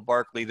have Ella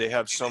Barkley, they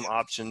have some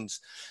options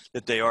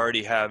that they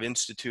already have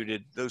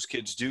instituted. Those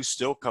kids do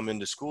still come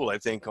into school, I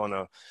think, on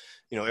a,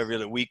 every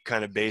other week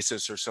kind of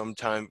basis or some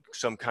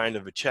kind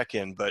of a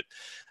check-in. But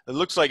it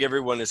looks like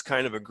everyone is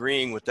kind of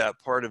agreeing with that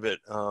part of it.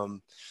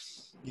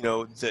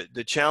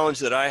 The challenge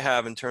that I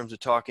have in terms of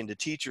talking to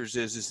teachers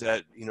is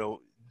that,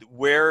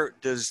 where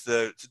does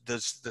the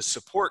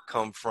support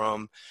come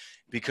from?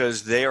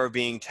 Because they are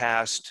being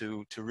tasked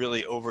to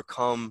really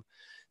overcome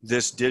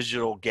this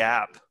digital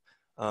gap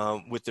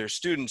with their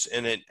students.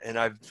 And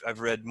I've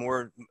read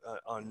more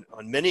on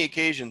many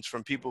occasions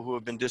from people who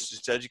have been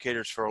distance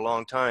educators for a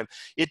long time.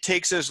 It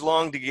takes as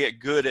long to get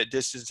good at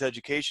distance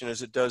education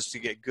as it does to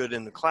get good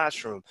in the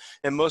classroom.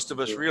 And most of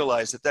us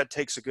realize that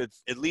takes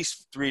at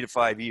least 3 to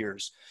 5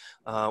 years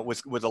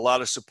with a lot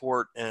of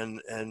support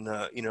and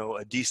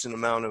a decent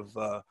amount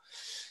of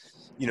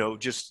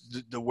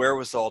just the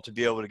wherewithal to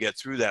be able to get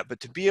through that.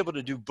 But to be able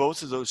to do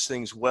both of those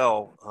things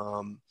well,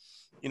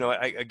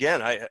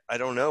 I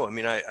don't know. I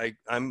mean,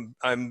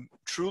 I'm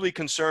truly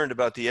concerned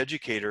about the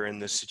educator in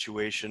this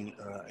situation,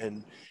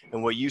 and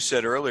what you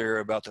said earlier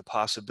about the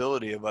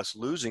possibility of us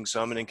losing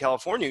some. And in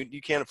California, you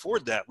can't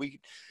afford that.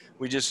 We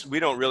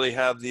don't really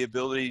have the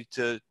ability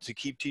to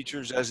keep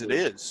teachers as it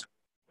is.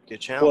 Get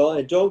challenged. Well,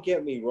 and don't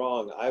get me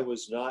wrong, I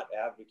was not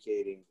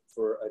advocating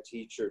for a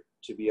teacher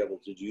to be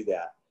able to do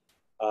that.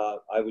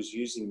 I was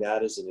using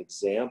that as an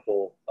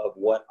example of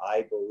what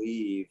I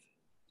believe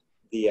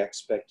the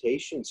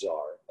expectations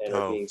are and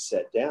are being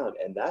set down.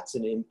 And that's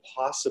an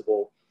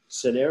impossible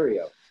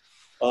scenario.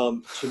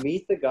 To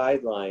meet the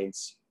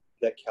guidelines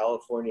that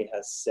California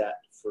has set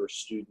for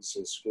students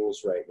in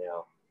schools right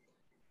now,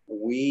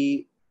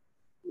 we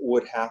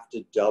would have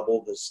to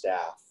double the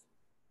staff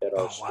at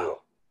our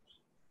school.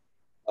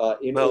 Wow.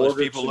 There's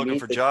people looking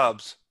for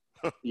jobs.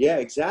 Yeah,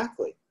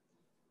 exactly.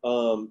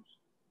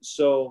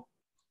 So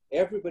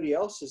everybody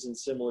else is in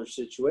similar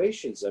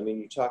situations. I mean,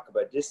 you talk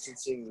about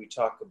distancing, we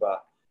talk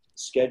about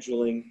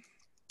scheduling,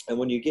 and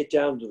when you get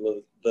down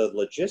to the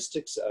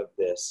logistics of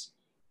this,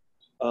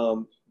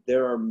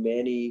 there are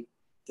many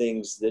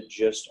things that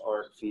just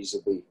aren't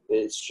feasibly,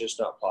 it's just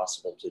not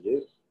possible to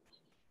do.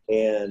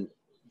 And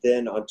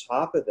then on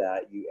top of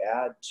that, you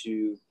add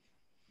to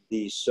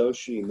the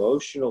social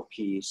emotional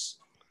piece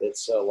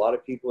that's a lot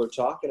of people are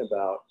talking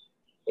about,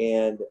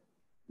 and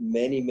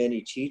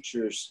many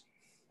teachers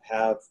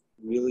have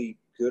really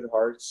good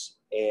hearts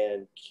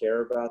and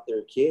care about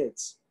their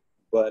kids,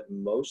 but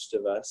most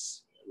of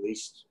us, at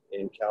least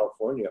in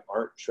California,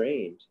 aren't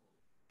trained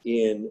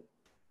in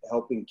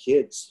helping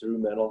kids through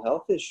mental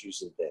health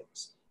issues and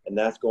things. And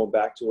that's going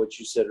back to what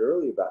you said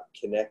earlier about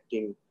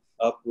connecting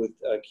up with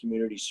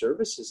community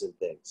services and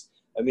things.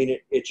 I mean,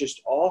 it just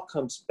all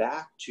comes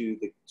back to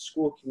the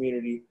school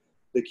community,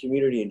 the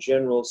community in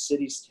general,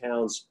 cities,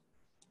 towns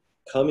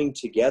coming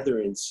together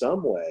in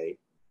some way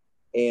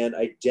and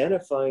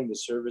identifying the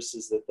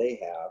services that they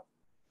have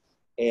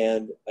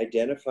and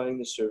identifying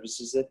the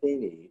services that they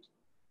need.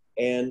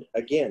 And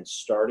again,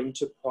 starting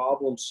to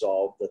problem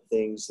solve the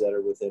things that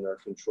are within our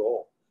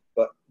control,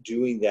 but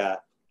doing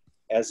that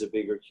as a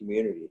bigger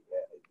community.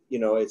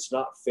 It's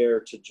not fair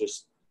to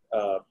just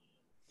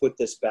put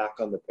this back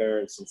on the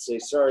parents and say,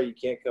 sorry, you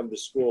can't come to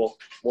school,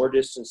 more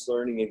distance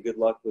learning and good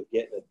luck with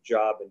getting a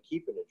job and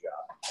keeping a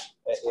job.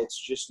 It's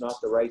just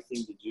not the right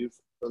thing to do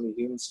from a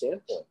human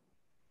standpoint.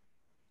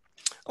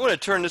 I want to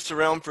turn this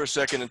around for a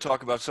second and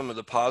talk about some of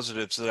the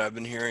positives that I've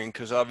been hearing,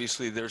 because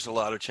obviously there's a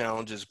lot of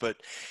challenges. But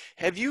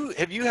have you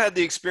had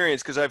the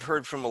experience, because I've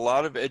heard from a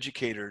lot of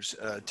educators,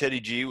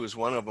 Teddy G was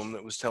one of them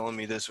that was telling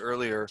me this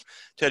earlier.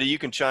 Teddy, you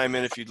can chime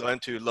in if you'd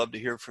like to. I'd love to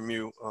hear from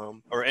you,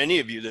 or any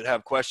of you that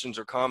have questions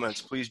or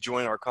comments. Please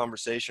join our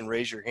conversation.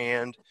 Raise your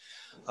hand.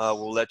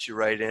 We'll let you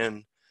right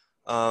in.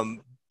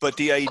 But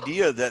the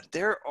idea that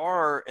there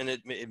are, and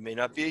it may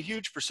not be a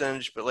huge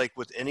percentage, but like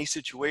with any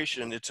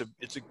situation, it's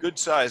a good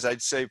size.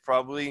 I'd say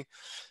probably,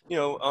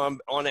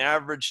 on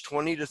average,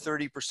 20 to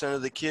 30%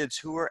 of the kids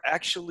who are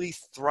actually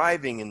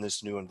thriving in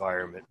this new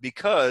environment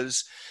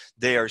because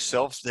they're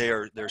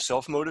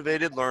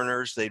self-motivated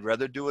learners. They'd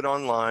rather do it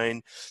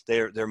online.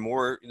 They're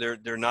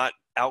not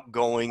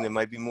outgoing. They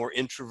might be more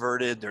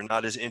introverted. They're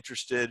not as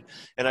interested.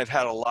 And I've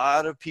had a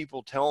lot of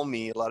people tell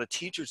me, a lot of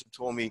teachers have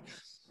told me,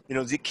 a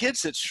lot of the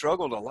kids that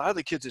struggled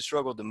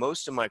the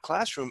most in my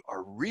classroom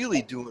are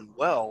really doing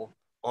well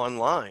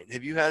online.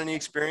 Have you had any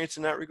experience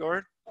in that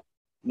regard?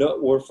 No,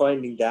 we're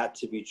finding that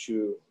to be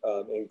true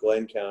in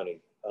Glenn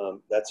County.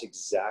 That's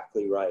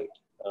exactly right.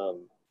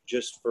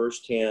 Just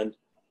firsthand,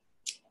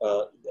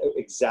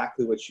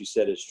 exactly what you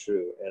said is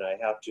true. And I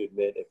have to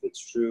admit, if it's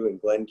true in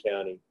Glenn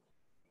County,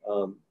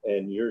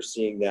 and you're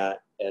seeing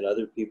that and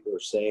other people are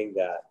saying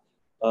that,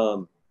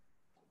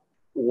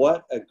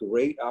 what a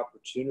great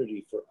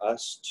opportunity for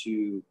us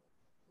to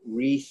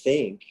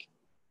rethink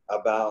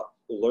about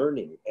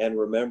learning and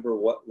remember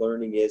what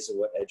learning is and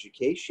what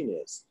education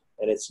is.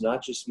 And it's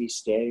not just me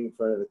standing in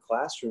front of the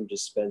classroom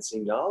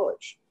dispensing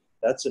knowledge.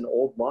 That's an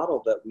old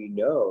model that we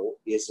know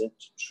isn't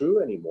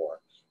true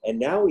anymore. And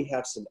now we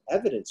have some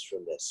evidence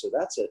from this. So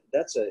that's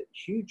a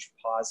huge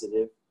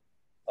positive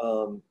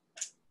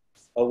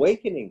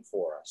awakening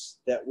for us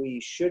that we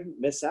shouldn't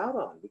miss out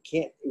on. We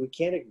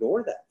can't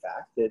ignore that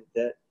fact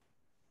that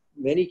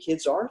many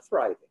kids are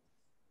thriving.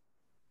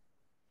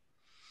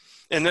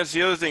 And that's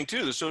the other thing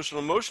too, the social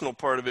emotional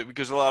part of it,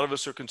 because a lot of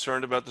us are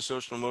concerned about the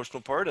social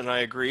emotional part, and I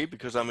agree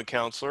because I'm a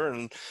counselor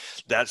and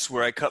that's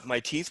where I cut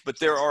my teeth. But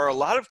there are a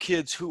lot of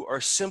kids who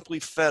are simply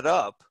fed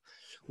up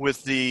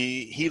with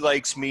the he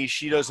likes me,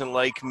 she doesn't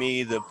like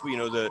me, the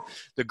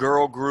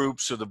girl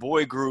groups or the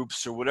boy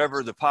groups or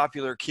whatever, the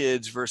popular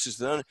kids versus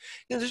the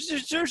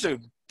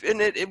and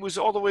it was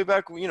all the way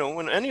back,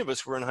 when any of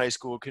us were in high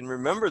school can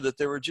remember that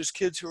there were just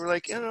kids who were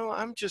like,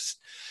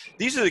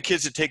 these are the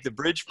kids that take the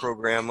bridge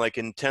program like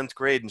in 10th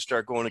grade and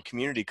start going to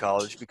community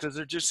college because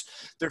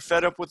they're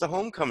fed up with the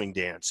homecoming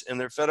dance and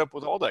they're fed up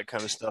with all that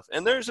kind of stuff.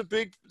 And there's a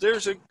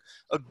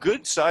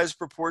good sized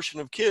proportion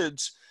of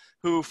kids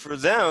who, for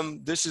them,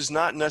 this is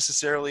not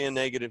necessarily a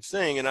negative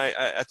thing. And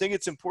I think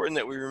it's important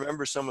that we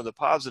remember some of the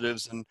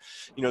positives. And,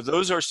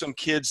 those are some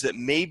kids that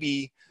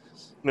maybe,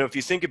 if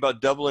you think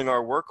about doubling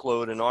our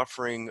workload and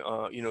offering,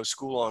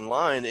 school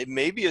online, it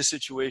may be a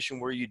situation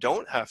where you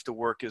don't have to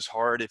work as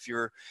hard if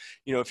you're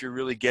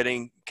really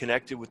getting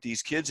connected with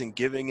these kids and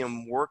giving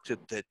them work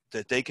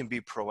that they can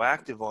be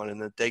proactive on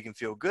and that they can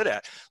feel good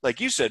at.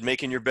 Like you said,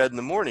 making your bed in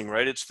the morning,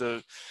 right? It's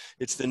the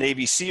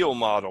Navy SEAL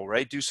model,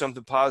 right? Do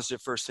something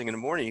positive first thing in the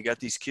morning. You got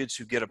these kids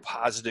who get a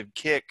positive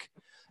kick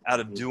out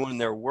of doing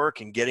their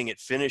work and getting it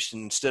finished.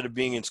 And instead of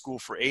being in school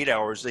for 8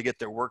 hours, they get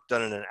their work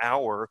done in an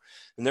hour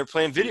and they're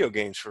playing video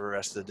games for the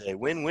rest of the day.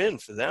 Win-win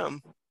for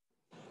them.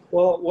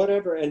 Well,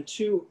 whatever. And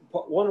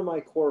one of my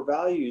core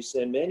values,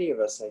 and many of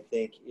us, I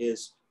think,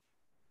 is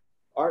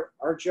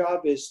our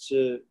job is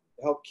to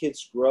help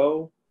kids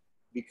grow,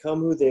 become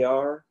who they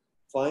are,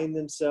 find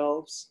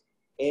themselves.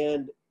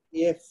 And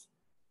if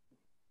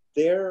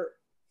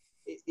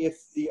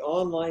the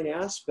online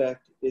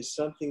aspect is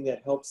something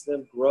that helps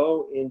them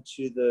grow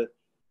into the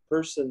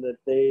person that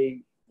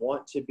they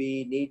want to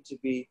be, need to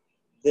be,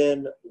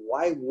 then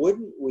why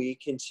wouldn't we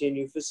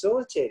continue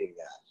facilitating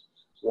that?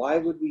 Why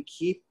would we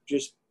keep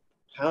just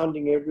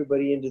pounding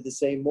everybody into the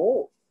same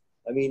mold?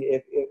 I mean,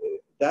 if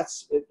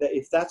that's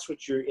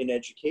what you're in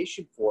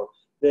education for,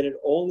 then it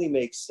only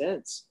makes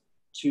sense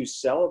to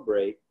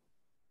celebrate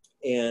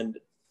and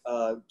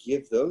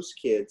give those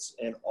kids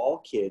and all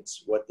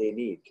kids what they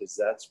need, because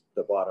that's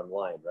the bottom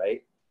line,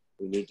 right?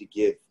 We need to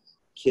give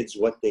kids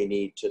what they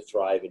need to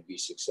thrive and be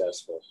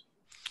successful.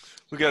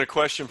 We got a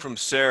question from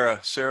Sarah.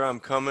 Sarah, I'm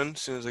coming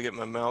as soon as I get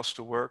my mouse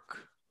to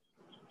work.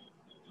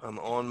 I'm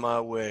on my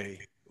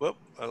way. Whoop,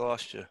 I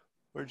lost you.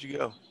 Where'd you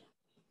go?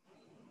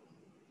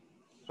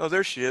 Oh,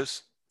 there she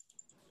is.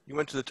 You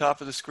went to the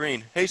top of the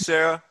screen. Hey,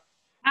 Sarah.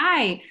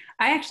 Hi.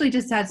 I actually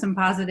just had some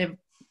positive.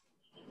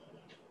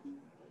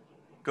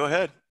 Go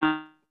ahead.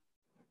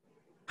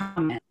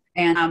 Comment.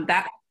 And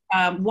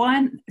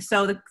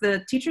so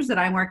the teachers that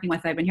I'm working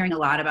with, I've been hearing a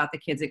lot about the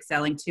kids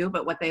excelling too,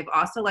 but what they've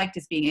also liked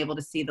is being able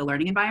to see the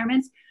learning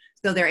environments.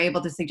 So they're able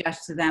to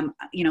suggest to them,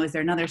 is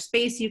there another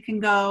space you can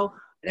go?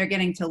 They're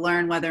getting to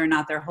learn whether or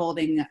not they're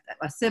holding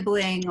a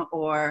sibling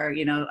or,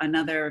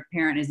 another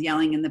parent is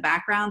yelling in the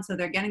background. So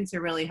they're getting to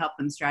really help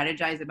them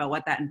strategize about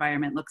what that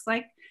environment looks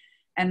like.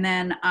 And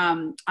then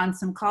on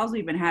some calls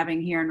we've been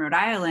having here in Rhode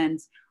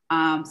Island,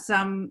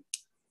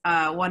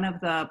 one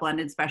of the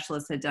blended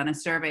specialists had done a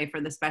survey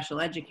for the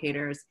special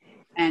educators.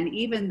 And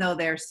even though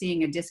they're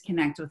seeing a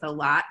disconnect with a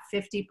lot,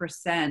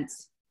 50%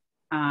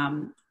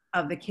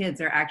 of the kids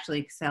are actually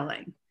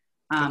excelling.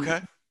 Okay.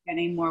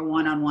 Getting more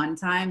one-on-one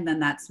time than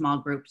that small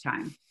group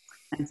time.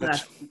 And so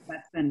that's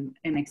been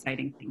an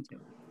exciting thing too.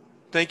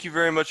 Thank you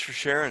very much for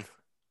sharing.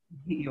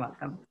 You're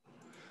welcome.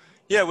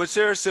 Yeah, what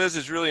Sarah says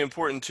is really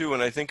important too,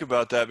 and I think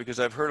about that because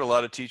I've heard a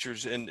lot of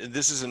teachers, and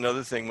this is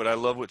another thing, what I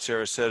love what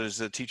Sarah said is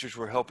that teachers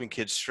were helping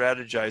kids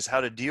strategize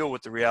how to deal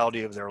with the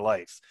reality of their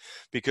life.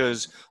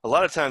 Because a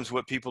lot of times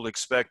what people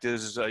expect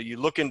is you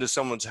look into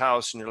someone's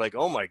house and you're like,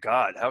 oh my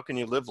God, how can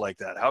you live like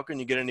that? How can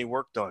you get any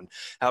work done?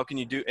 How can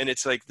you do, and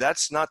it's like,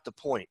 that's not the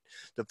point.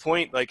 The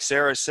point, like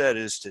Sarah said,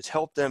 is to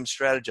help them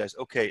strategize.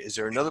 Okay, is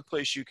there another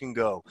place you can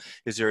go?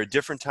 Is there a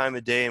different time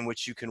of day in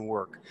which you can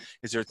work?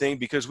 Is there a thing,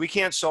 because we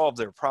can't solve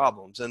their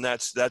problems. And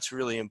that's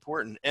really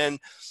important. And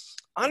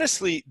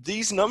honestly,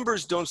 these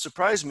numbers don't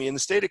surprise me. In the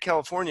state of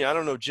California, I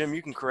don't know, Jim,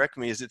 you can correct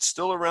me. Is it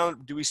still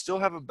around, do we still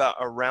have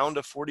around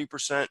a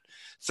 40%,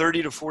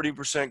 30 to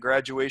 40%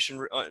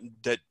 graduation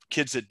that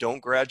kids that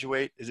don't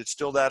graduate? Is it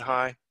still that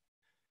high?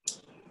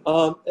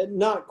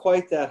 Not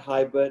quite that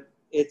high, but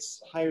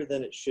it's higher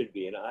than it should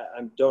be. And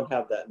I don't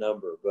have that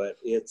number, but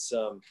it's,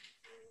 I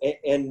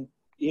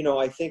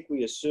think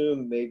we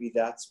assume maybe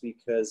that's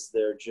because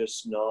they're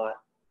just not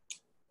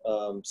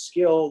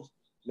skilled,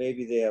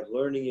 maybe they have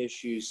learning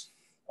issues,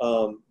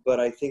 but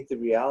I think the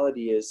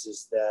reality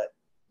is that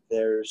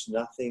there's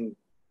nothing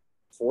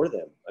for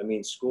them. I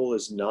mean, school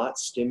is not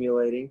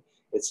stimulating.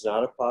 It's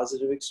not a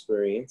positive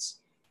experience.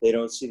 They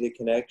don't see the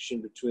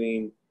connection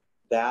between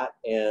that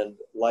and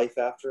life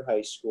after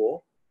high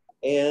school,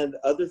 and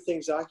other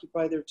things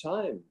occupy their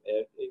time,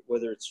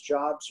 whether it's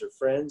jobs or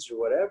friends or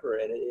whatever.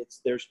 And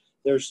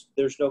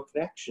there's no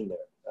connection there.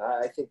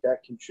 I think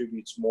that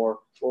contributes more.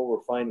 What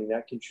we're finding,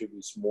 that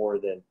contributes more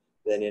than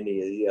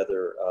any of the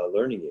other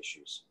learning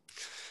issues.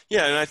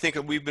 Yeah, and I think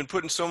we've been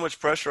putting so much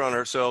pressure on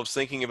ourselves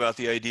thinking about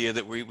the idea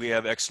that we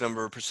have X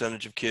number of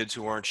percentage of kids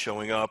who aren't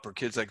showing up or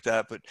kids like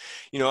that. But,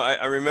 you know,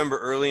 I remember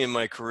early in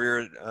my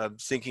career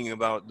thinking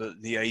about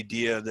the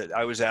idea that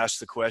I was asked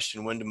the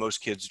question, when do most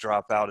kids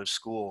drop out of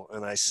school?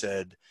 And I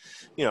said,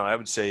 you know, I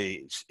would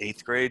say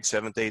 8th grade,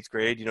 7th, 8th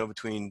grade, you know,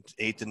 between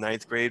 8th and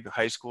 9th grade,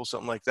 high school,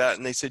 something like that.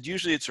 And they said,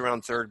 usually it's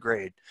around 3rd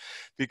grade,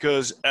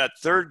 because at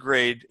 3rd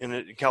grade,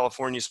 in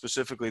California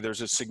specifically,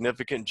 there's a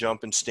significant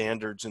jump in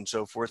standards and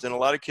so forth. And a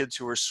lot of kids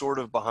who are sort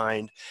of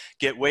behind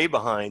get way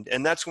behind,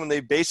 and that's when they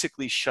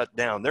basically shut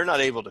down. They're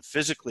not able to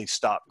physically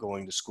stop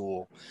going to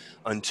school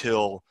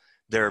until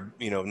they're,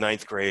 you know,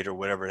 9th grade or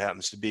whatever it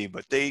happens to be.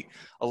 But a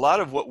lot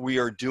of what we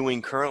are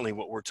doing currently,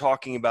 what we're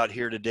talking about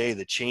here today,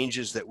 the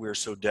changes that we're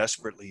so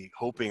desperately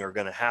hoping are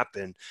going to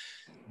happen,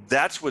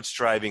 that's what's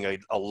driving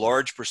a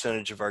large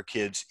percentage of our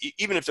kids,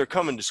 even if they're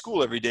coming to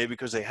school every day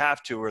because they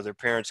have to, or their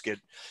parents get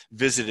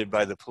visited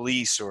by the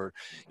police, or,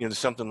 you know,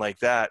 something like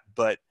that.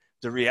 But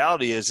the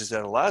reality is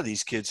that a lot of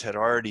these kids had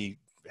already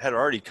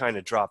kind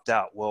of dropped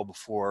out well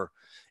before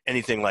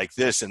anything like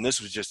this, and this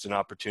was just an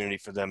opportunity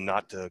for them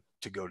not to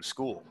go to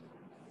school.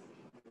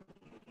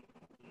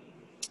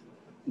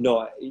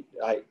 No,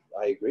 I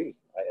agree.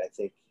 I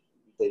think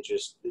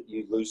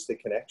you lose the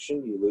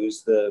connection, you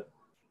lose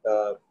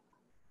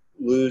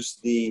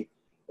the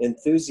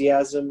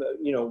enthusiasm,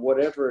 you know,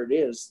 whatever it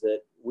is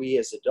that we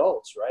as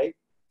adults, right?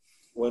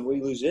 When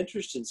we lose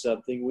interest in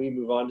something, we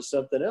move on to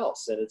something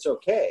else, and it's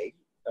okay.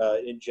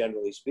 In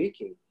generally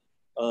speaking,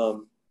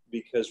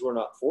 because we're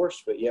not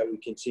forced, but yet we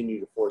continue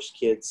to force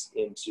kids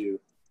into,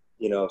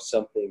 you know,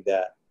 something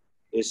that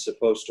is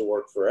supposed to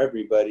work for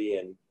everybody.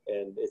 And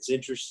it's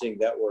interesting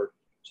that we're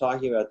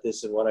talking about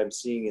this, and what I'm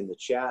seeing in the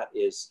chat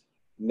is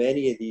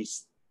many of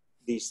these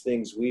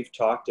things we've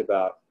talked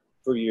about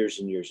for years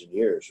and years and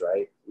years,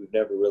 right? We've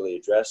never really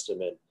addressed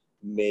them, and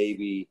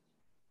maybe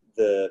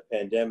the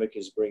pandemic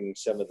is bringing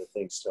some of the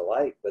things to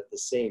light, but the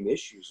same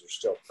issues are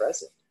still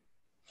present.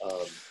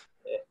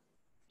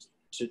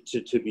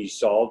 To be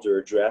solved or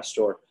addressed,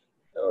 or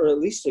at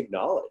least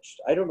acknowledged.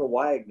 I don't know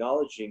why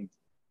acknowledging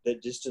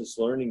that distance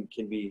learning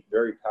can be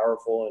very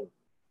powerful and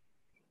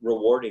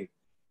rewarding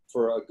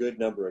for a good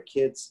number of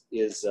kids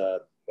is a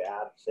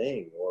bad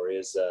thing, or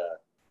it's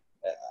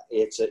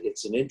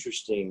an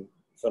interesting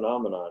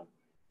phenomenon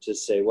to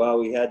say, well,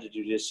 we had to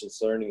do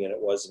distance learning and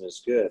it wasn't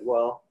as good.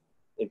 Well,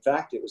 in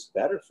fact, it was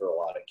better for a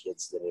lot of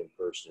kids than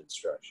in-person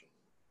instruction.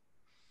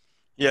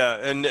 Yeah,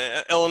 and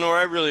Eleanor,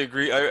 I really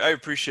agree. I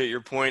appreciate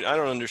your point. I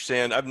don't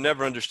understand. I've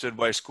never understood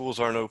why schools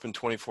aren't open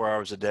 24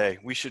 hours a day.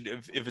 We should,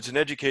 if it's an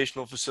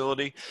educational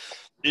facility,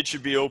 it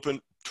should be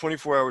open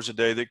 24 hours a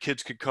day, that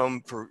kids could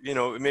come for, you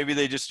know, maybe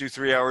they just do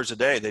 3 hours a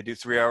day. They do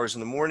 3 hours in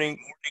the morning.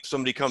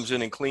 Somebody comes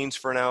in and cleans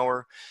for an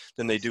hour.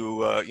 Then they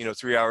do,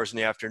 3 hours in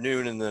the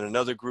afternoon, and then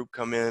another group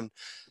come in.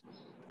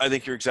 I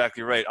think you're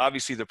exactly right.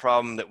 Obviously, the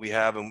problem that we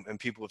have, and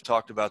people have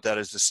talked about that,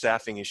 is the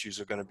staffing issues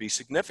are going to be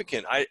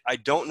significant. I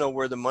don't know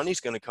where the money's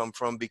going to come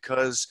from,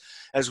 because,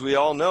 as we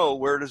all know,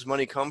 where does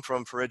money come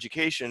from for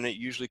education? It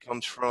usually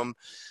comes from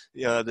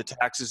the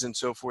taxes and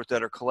so forth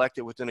that are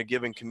collected within a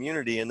given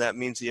community, and that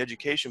means the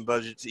education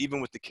budgets,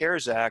 even with the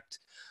CARES Act,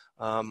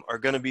 are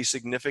going to be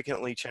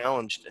significantly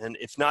challenged. And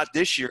if not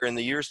this year, in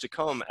the years to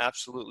come,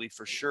 absolutely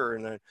for sure.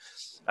 And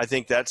I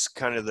think that's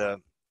kind of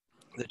the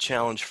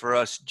challenge for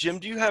us. Jim,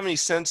 do you have any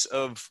sense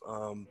of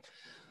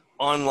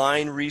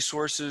online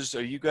resources?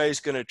 Are you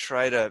guys going to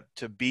try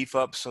to beef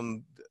up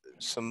some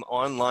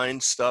online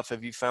stuff?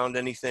 Have you found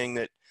anything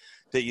that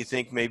you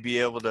think may be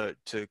able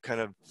to kind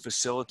of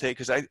facilitate?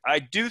 Because I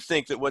do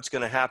think that what's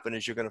going to happen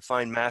is you're going to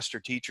find master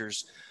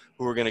teachers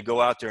who are going to go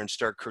out there and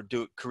start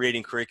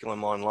creating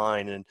curriculum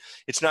online. And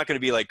it's not going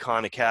to be like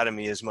Khan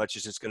Academy as much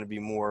as it's going to be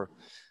more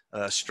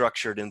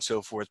structured and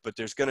so forth, but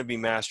there's going to be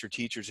master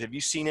teachers. Have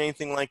you seen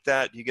anything like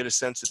that? Do you get a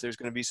sense that there's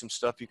going to be some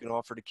stuff you can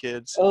offer to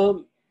kids?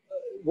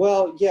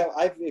 Well, yeah,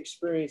 I've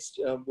experienced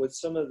with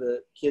some of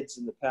the kids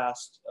in the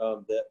past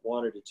that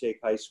wanted to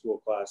take high school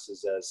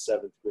classes as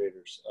 7th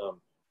graders.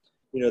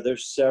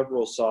 There's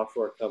several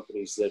software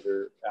companies that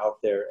are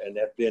out there and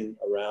have been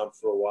around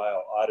for a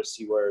while.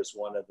 Odyssey-ware is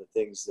one of the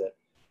things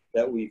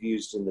that we've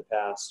used in the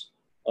past.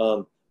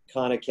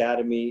 Khan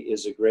Academy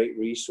is a great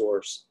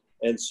resource.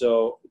 And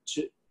so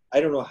I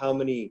don't know how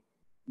many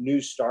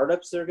new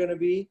startups there are going to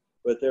be,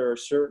 but there are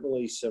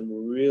certainly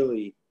some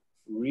really,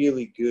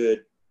 really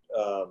good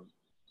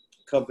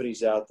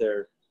companies out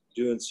there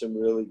doing some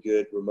really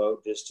good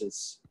remote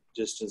distance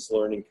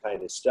learning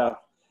kind of stuff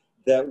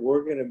that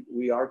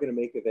we are going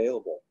to make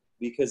available.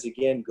 Because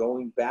again,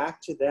 going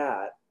back to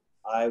that,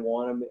 I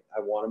want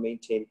to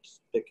maintain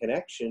the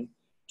connection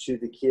to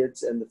the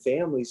kids and the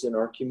families in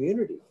our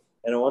community.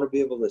 And I want to be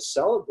able to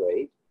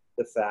celebrate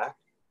the fact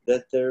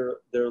that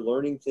they're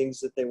learning things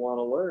that they want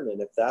to learn.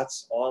 And if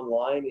that's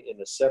online in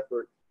a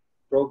separate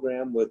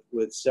program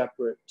with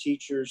separate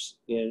teachers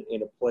in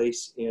a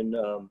place in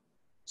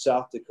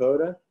South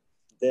Dakota,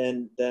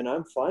 then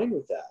I'm fine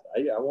with that.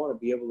 I want to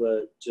be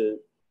able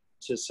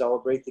to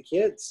celebrate the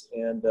kids.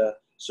 And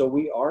so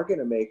we are going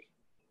to make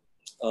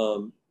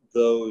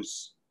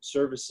those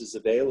services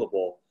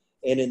available.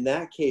 And in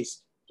that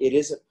case, it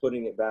isn't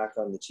putting it back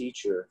on the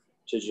teacher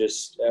to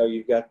just, oh,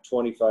 you've got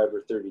 25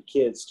 or 30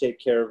 kids, take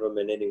care of them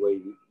in any way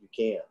you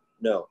can.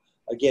 No,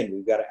 again,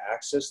 we've got to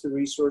access the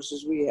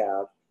resources we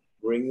have,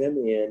 bring them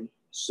in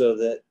so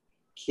that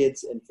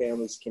kids and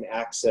families can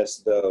access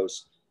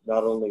those,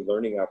 not only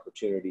learning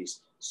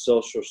opportunities,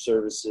 social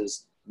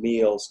services,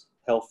 meals,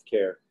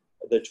 healthcare.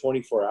 The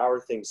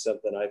 24-hour thing is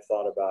something I've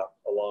thought about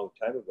a long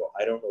time ago.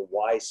 I don't know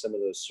why some of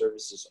those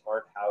services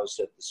aren't housed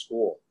at the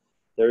school.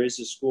 There is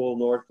a school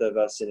north of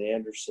us in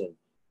Anderson,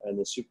 and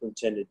the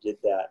superintendent did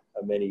that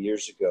many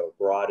years ago,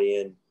 brought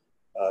in,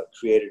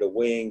 created a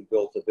wing,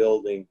 built a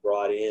building,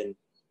 brought in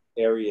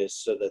areas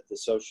so that the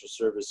social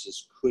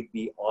services could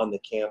be on the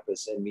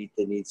campus and meet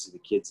the needs of the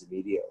kids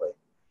immediately.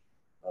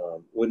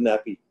 Wouldn't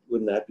that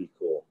be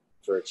cool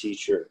for a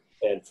teacher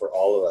and for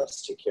all of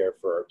us to care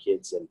for our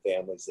kids and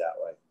families that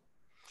way?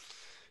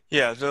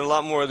 Yeah, there's a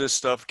lot more of this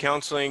stuff,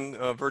 counseling,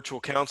 virtual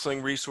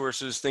counseling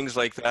resources, things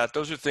like that.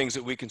 Those are things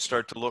that we can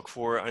start to look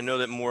for. I know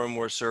that more and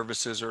more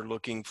services are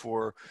looking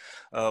for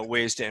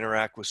ways to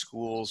interact with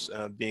schools,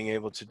 being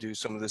able to do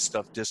some of this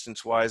stuff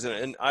distance-wise.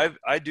 And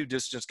I do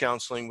distance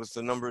counseling with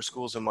a number of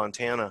schools in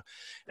Montana,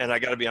 and I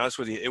got to be honest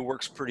with you, it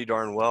works pretty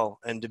darn well.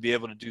 And to be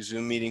able to do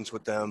Zoom meetings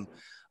with them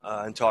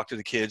and talk to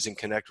the kids and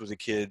connect with the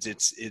kids,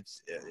 it's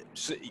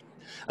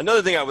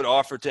another thing I would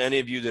offer to any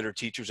of you that are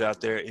teachers out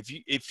there.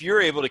 If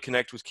you're able to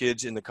connect with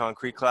kids in the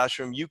concrete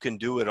classroom, you can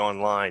do it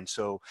online.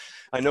 So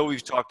I know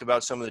we've talked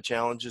about some of the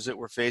challenges that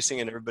we're facing,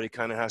 and everybody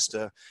kind of has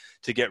to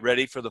get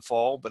ready for the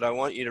fall. But I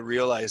want you to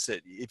realize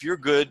that if you're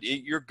good,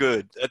 you're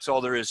good. That's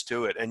all there is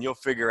to it. And you'll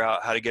figure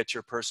out how to get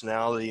your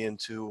personality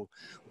into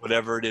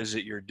whatever it is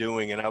that you're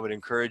doing. And I would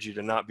encourage you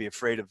to not be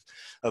afraid of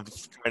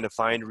trying to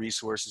find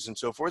resources and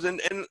so forth.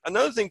 And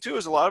another thing too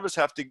is a lot of us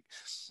have to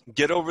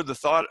get over the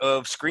thought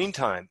of screen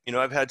time. You know,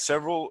 I've had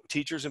several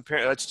teachers and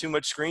parents, that's too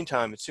much screen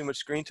time. It's too much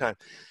screen time.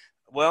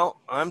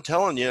 Well, I'm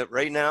telling you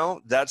right now,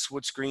 that's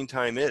what screen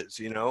time is,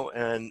 you know,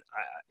 and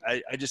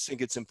I just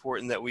think it's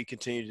important that we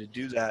continue to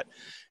do that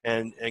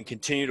and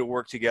continue to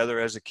work together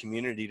as a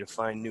community to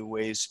find new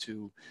ways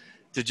to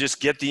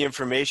just get the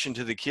information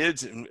to the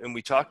kids. And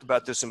we talked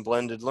about this in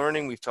blended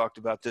learning. We've talked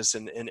about this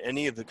in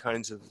any of the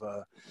kinds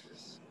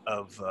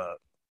of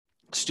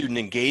student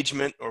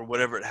engagement or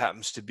whatever it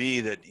happens to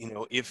be, that, you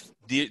know, if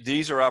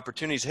these are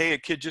opportunities. Hey, a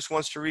kid just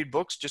wants to read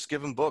books, just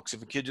give them books.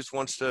 If a kid just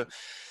wants to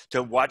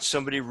watch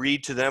somebody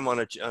read to them on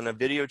a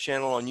video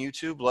channel on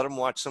YouTube, let them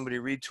watch somebody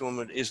read to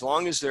them. As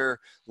long as they're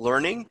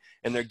learning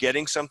and they're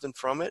getting something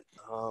from it,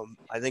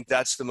 I think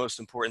that's the most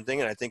important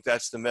thing. And I think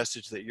that's the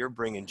message that you're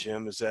bringing,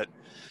 Jim, is that,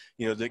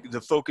 you know,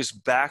 the focus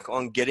back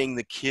on getting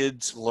the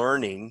kids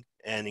learning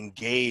and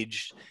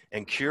engaged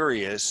and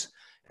curious,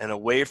 and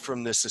away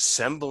from this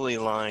assembly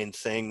line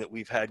thing that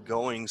we've had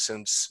going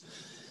since,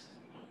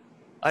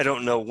 I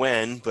don't know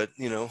when, but,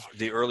 you know,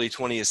 the early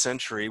 20th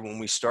century when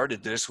we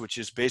started this, which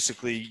is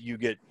basically you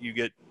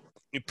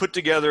put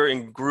together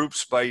in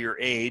groups by your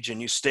age, and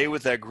you stay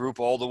with that group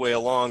all the way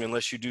along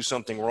unless you do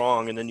something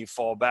wrong, and then you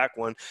fall back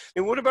one.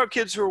 And what about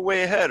kids who are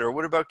way ahead, or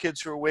what about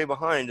kids who are way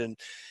behind? And,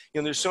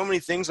 you know, there's so many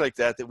things like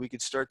that we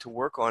could start to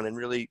work on and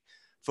really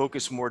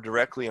focus more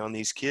directly on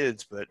these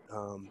kids. But,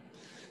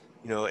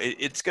 you know,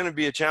 it's going to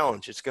be a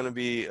challenge. It's going to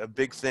be a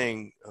big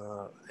thing,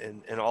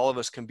 and all of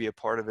us can be a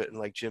part of it. And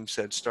like Jim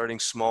said, starting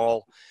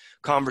small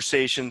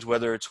conversations,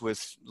 whether it's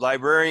with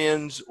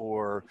librarians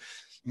or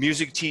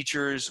music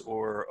teachers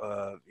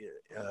or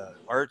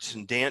arts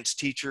and dance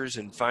teachers,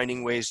 and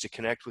finding ways to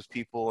connect with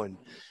people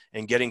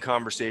and getting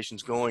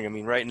conversations going. I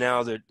mean, right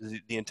now, the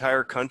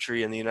entire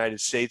country in the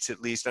United States,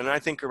 at least, and I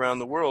think around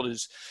the world,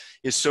 is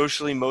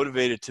socially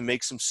motivated to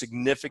make some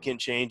significant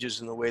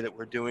changes in the way that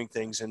we're doing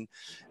things.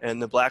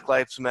 And the Black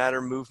Lives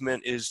Matter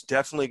movement is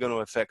definitely going to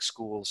affect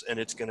schools, and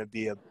it's going to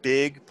be a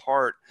big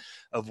part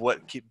of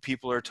what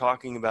people are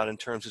talking about in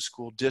terms of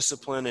school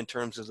discipline, in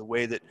terms of the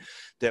way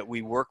that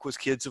we work with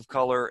kids of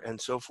color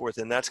and so forth.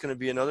 And that's going to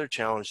be another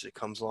challenge that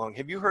comes along.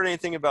 Have you heard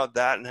anything about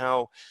that and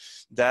how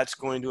that's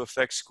going to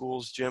affect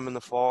schools, Jim, in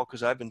the fall?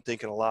 Because I've been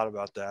thinking a lot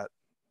about that.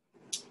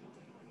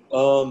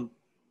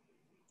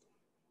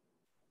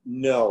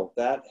 No,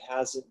 that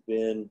hasn't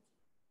been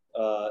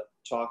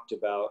talked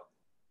about.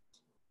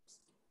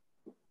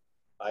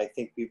 I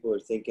think people are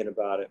thinking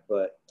about it,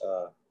 but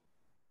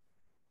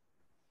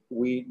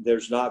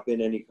there's not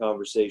been any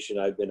conversation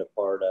I've been a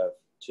part of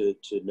to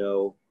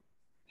know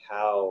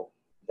how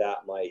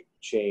that might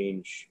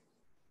change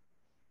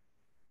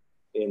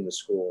in the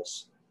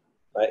schools.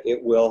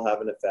 It will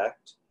have an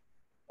effect.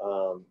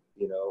 You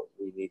you know,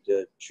 we need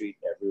to treat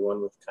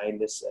everyone with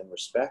kindness and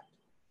respect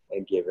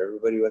and give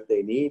everybody what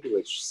they need,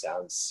 which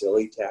sounds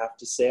silly to have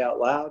to say out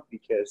loud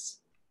because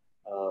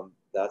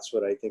that's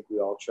what I think we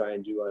all try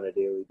and do on a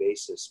daily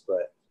basis.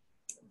 But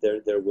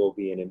there will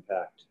be an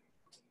impact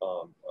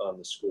on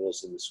the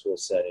schools and the school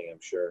setting,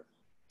 I'm sure.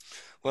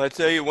 Well, I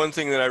tell you, one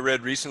thing that I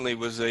read recently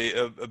was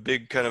a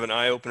big kind of an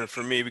eye-opener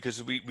for me,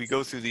 because we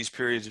go through these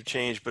periods of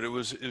change, but it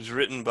was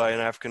written by an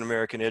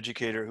African-American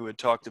educator who had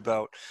talked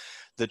about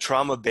the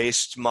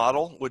trauma-based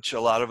model, which a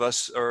lot of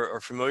us are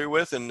familiar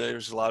with. And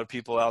there's a lot of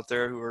people out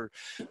there who are,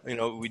 you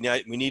know, we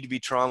need to be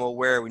trauma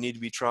aware. We need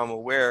to be trauma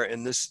aware.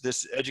 And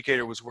this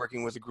educator was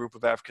working with a group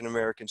of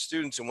African-American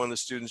students, and one of the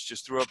students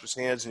just threw up his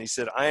hands and he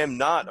said, "I am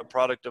not a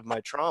product of my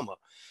trauma."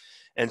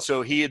 And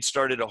so he had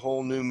started a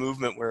whole new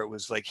movement where it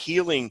was like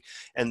healing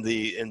and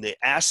the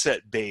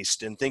asset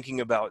based, and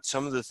thinking about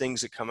some of the things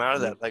that come out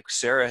of that, like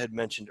Sarah had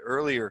mentioned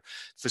earlier,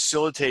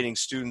 facilitating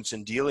students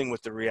and dealing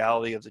with the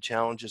reality of the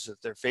challenges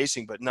that they're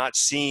facing, but not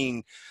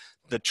seeing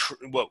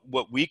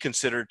what we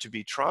consider to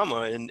be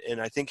trauma.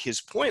 And I think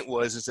his point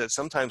is that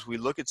sometimes we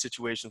look at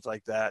situations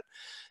like that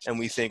and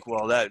we think,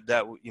 well,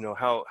 that you know,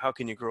 how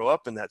can you grow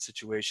up in that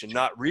situation,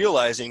 not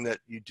realizing that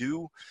you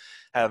do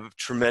have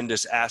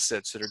tremendous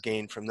assets that are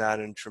gained from that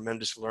and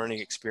tremendous learning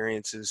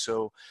experiences.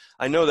 So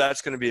I know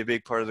that's going to be a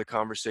big part of the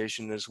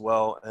conversation as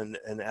well. And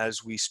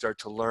as we start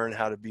to learn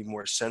how to be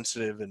more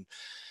sensitive, and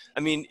I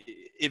mean,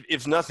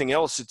 if nothing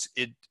else,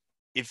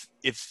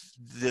 if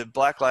the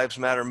Black Lives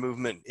Matter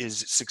movement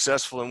is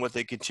successful in what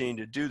they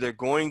continue to do, they're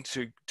going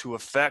to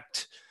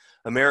affect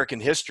American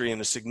history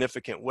in a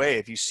significant way.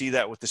 If you see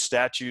that with the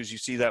statues, you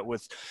see that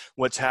with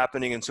what's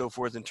happening and so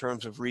forth in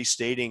terms of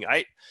restating.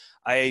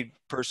 I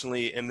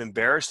personally am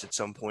embarrassed at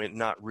some point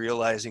not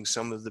realizing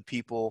some of the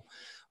people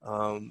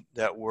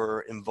that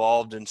were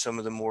involved in some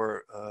of the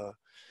more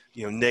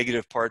you know,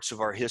 negative parts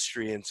of our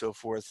history and so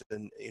forth.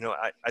 And you know,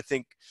 I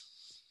think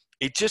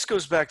it just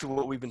goes back to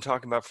what we've been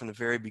talking about from the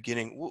very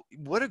beginning.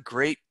 What a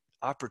great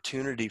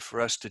opportunity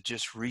for us to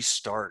just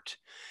restart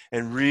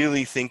and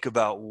really think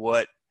about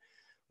what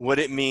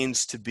it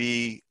means to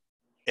be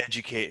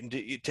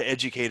educated, to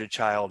educate a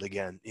child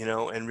again, you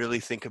know, and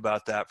really think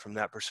about that from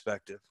that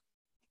perspective.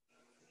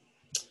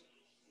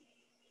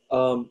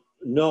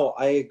 No,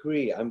 I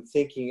agree. I'm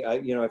thinking,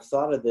 you know, I've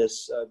thought of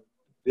this,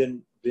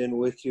 been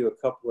with you a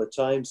couple of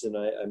times, and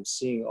I'm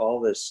seeing all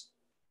this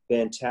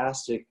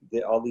fantastic,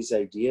 all these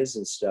ideas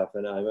and stuff.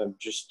 And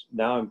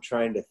I'm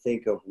trying to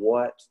think of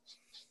what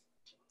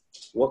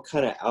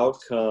kind of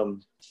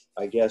outcome,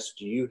 I guess,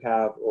 do you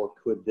have, or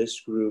could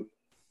this group,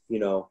 you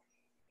know,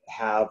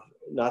 have?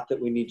 Not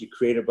that we need to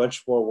create a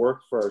bunch more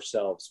work for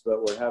ourselves,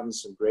 but we're having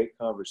some great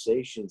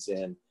conversations,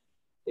 and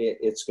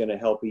it's going to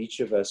help each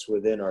of us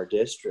within our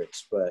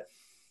districts. But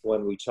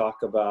when we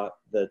talk about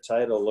the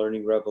title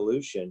Learning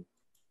Revolution,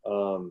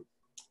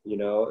 you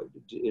know,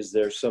 is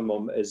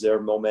there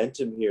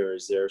momentum here?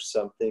 Is there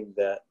something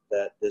that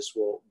this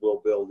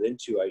will build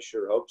into? I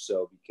sure hope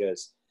so,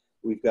 because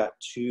we've got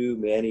too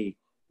many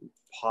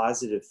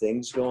positive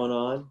things going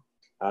on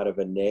out of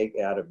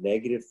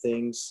negative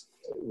things.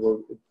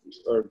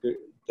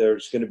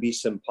 There's going to be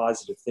some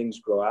positive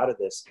things grow out of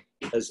this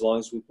as long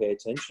as we pay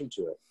attention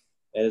to it.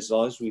 And as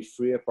long as we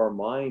free up our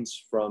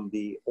minds from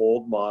the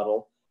old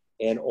model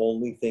and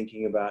only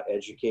thinking about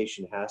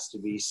education has to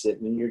be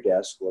sitting in your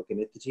desk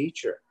looking at the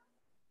teacher.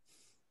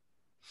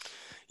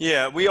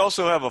 Yeah, we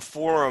also have a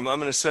forum. I'm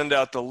going to send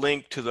out the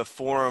link to the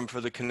forum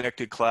for the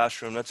Connected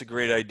Classroom. That's a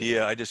great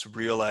idea. I just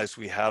realized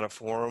we had a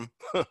forum.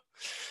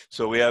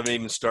 So we haven't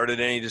even started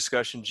any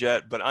discussions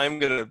yet, but I'm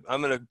going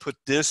to put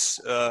this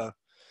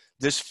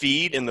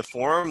feed in the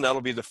forum.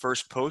 That'll be the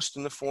first post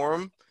in the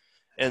forum.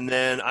 And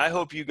then I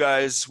hope you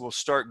guys will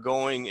start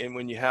going, and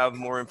when you have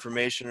more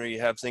information or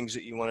you have things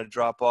that you want to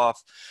drop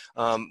off,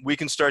 we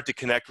can start to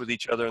connect with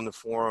each other in the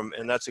forum,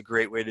 and that's a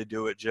great way to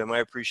do it, Jim. I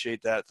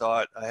appreciate that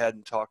thought. I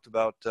hadn't thought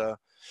about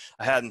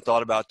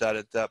that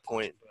at that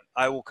point.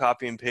 I will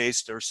copy and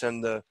paste or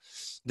send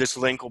this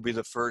link will be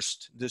the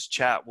first, this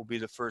chat will be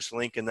the first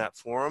link in that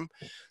forum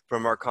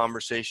from our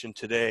conversation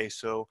today.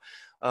 So,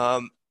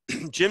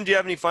 Jim, do you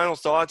have any final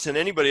thoughts? And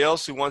anybody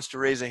else who wants to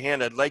raise a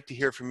hand, I'd like to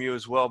hear from you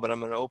as well, but I'm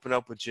going to open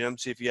up with Jim,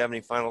 see if you have any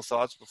final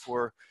thoughts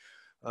before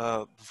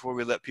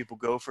we let people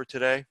go for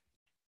today.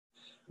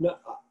 No,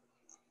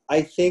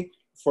 I think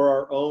for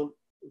our own,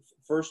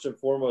 first and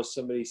foremost,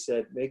 somebody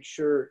said, make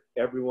sure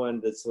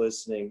everyone that's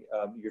listening,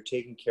 you're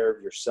taking care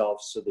of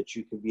yourself so that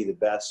you can be the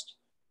best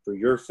for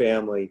your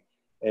family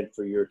and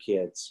for your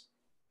kids.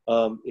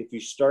 If you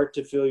start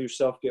to feel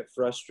yourself get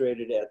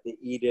frustrated at the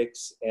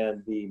edicts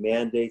and the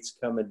mandates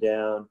coming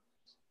down,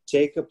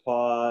 take a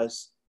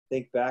pause,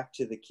 think back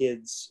to the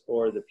kids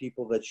or the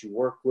people that you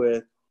work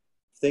with,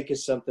 think of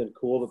something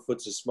cool that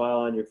puts a smile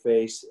on your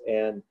face,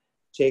 and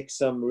take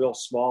some real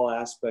small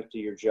aspect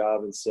of your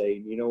job and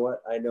say, you know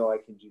what, I know I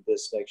can do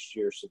this next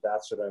year, so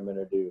that's what I'm going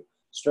to do.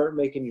 Start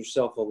making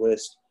yourself a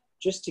list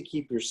just to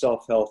keep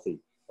yourself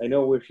healthy. I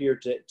know we're here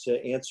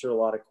to answer a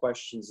lot of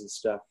questions and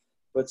stuff,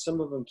 but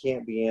some of them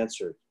can't be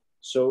answered.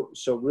 So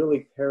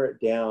really pare it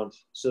down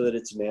so that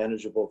it's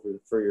manageable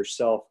for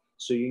yourself,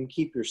 so you can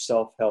keep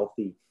yourself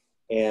healthy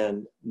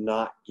and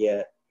not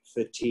get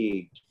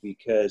fatigued,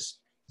 because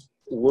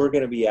we're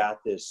going to be at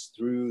this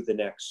through the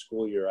next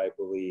school year, I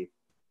believe,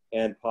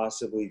 and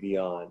possibly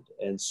beyond.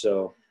 And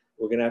so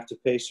we're going to have to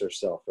pace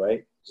ourselves,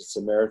 right? It's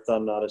a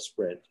marathon, not a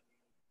sprint.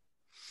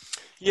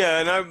 Yeah,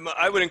 and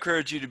I would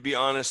encourage you to be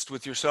honest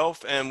with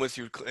yourself and with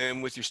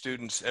your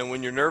students. And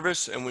when you're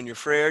nervous and when you're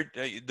afraid,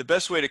 the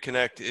best way to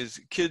connect is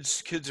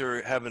kids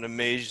have an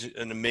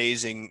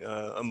amazing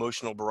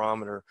emotional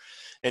barometer.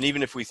 And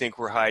even if we think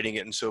we're hiding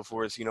it and so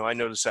forth, you know, I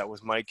noticed that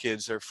with my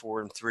kids. They're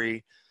 4 and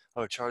 3.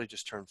 Oh, Charlie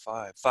just turned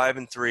 5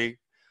 and 3.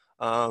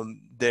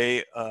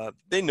 They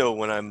know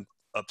when I'm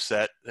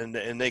upset,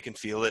 and they can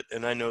feel it,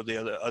 and I know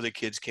the other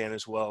kids can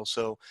as well.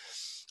 So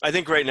I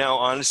think right now,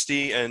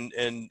 honesty and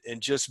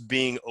just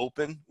being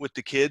open with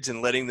the kids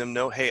and letting them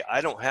know, hey,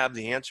 I don't have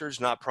the answers,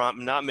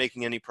 not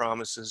making any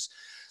promises,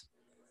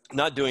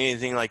 not doing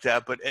anything like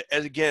that. But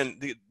as again,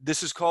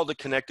 this is called a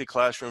connected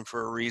classroom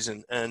for a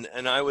reason. And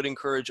I would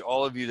encourage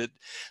all of you to,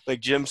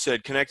 like Jim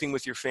said, connecting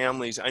with your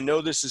families. I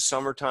know this is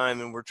summertime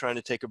and we're trying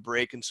to take a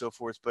break and so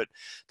forth, but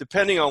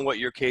depending on what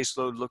your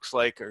caseload looks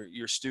like or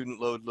your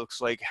student load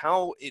looks like,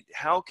 how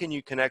can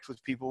you connect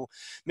with people?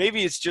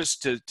 Maybe it's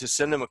just to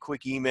send them a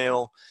quick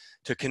email,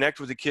 to connect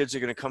with the kids that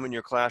are going to come in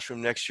your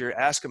classroom next year,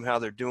 ask them how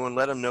they're doing,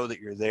 let them know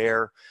that you're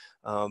there,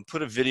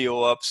 put a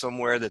video up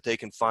somewhere that they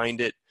can find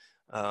it.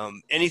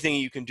 Anything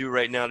you can do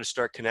right now to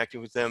start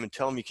connecting with them, and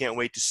tell them you can't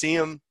wait to see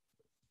them.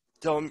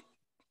 Tell them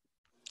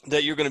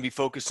that you're going to be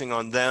focusing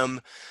on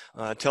them.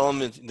 Tell them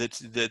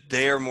that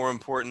they are more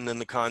important than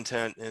the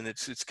content, and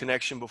it's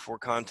connection before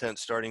content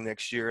starting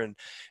next year.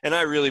 And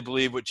I really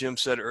believe what Jim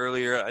said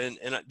earlier, and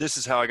this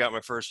is how I got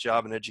my first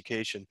job in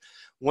education.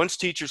 Once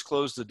teachers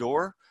close the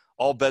door,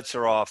 all bets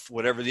are off,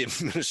 whatever the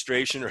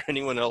administration or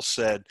anyone else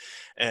said.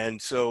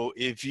 And so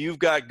if you've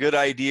got good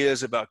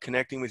ideas about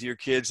connecting with your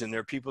kids, and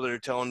there are people that are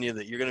telling you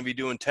that you're going to be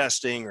doing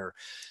testing,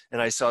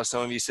 and I saw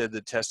some of you said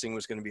that testing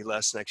was going to be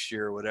less next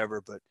year or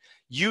whatever, but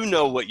you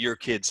know what your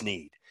kids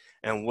need.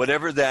 And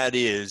whatever that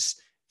is,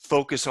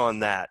 focus on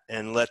that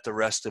and let the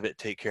rest of it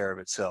take care of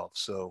itself.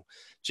 So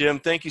Jim,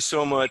 thank you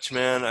so much,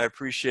 man. I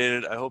appreciate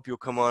it. I hope you'll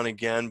come on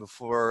again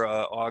before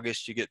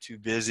August you get too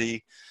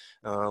busy.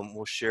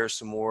 We'll share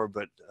some more,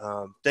 but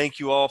thank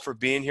you all for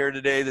being here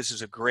today. This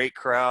is a great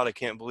crowd. I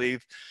can't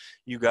believe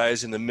you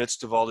guys, in the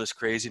midst of all this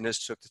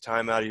craziness, took the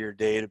time out of your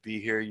day to be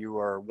here. You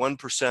are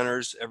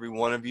 1%ers, every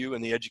one of you,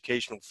 in the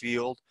educational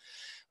field.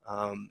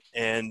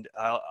 And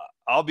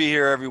I'll be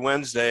here every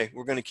Wednesday.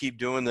 We're going to keep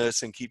doing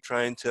this and keep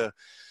trying to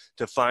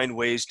find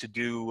ways to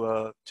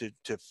do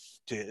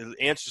to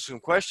answer some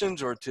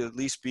questions, or to at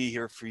least be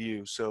here for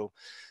you. So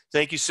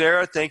thank you,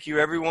 Sarah. Thank you,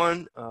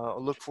 everyone. I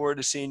look forward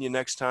to seeing you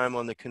next time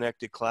on the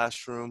Connected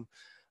Classroom.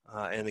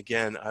 And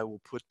again, I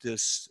will put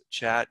this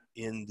chat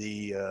in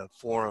the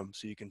forum,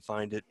 so you can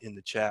find it in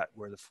the chat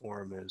where the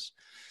forum is.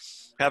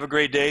 Have a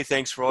great day.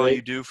 Thanks for all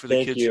you do for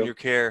the kids in your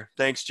care.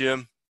 Thanks,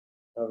 Jim.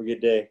 Have a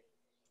good day.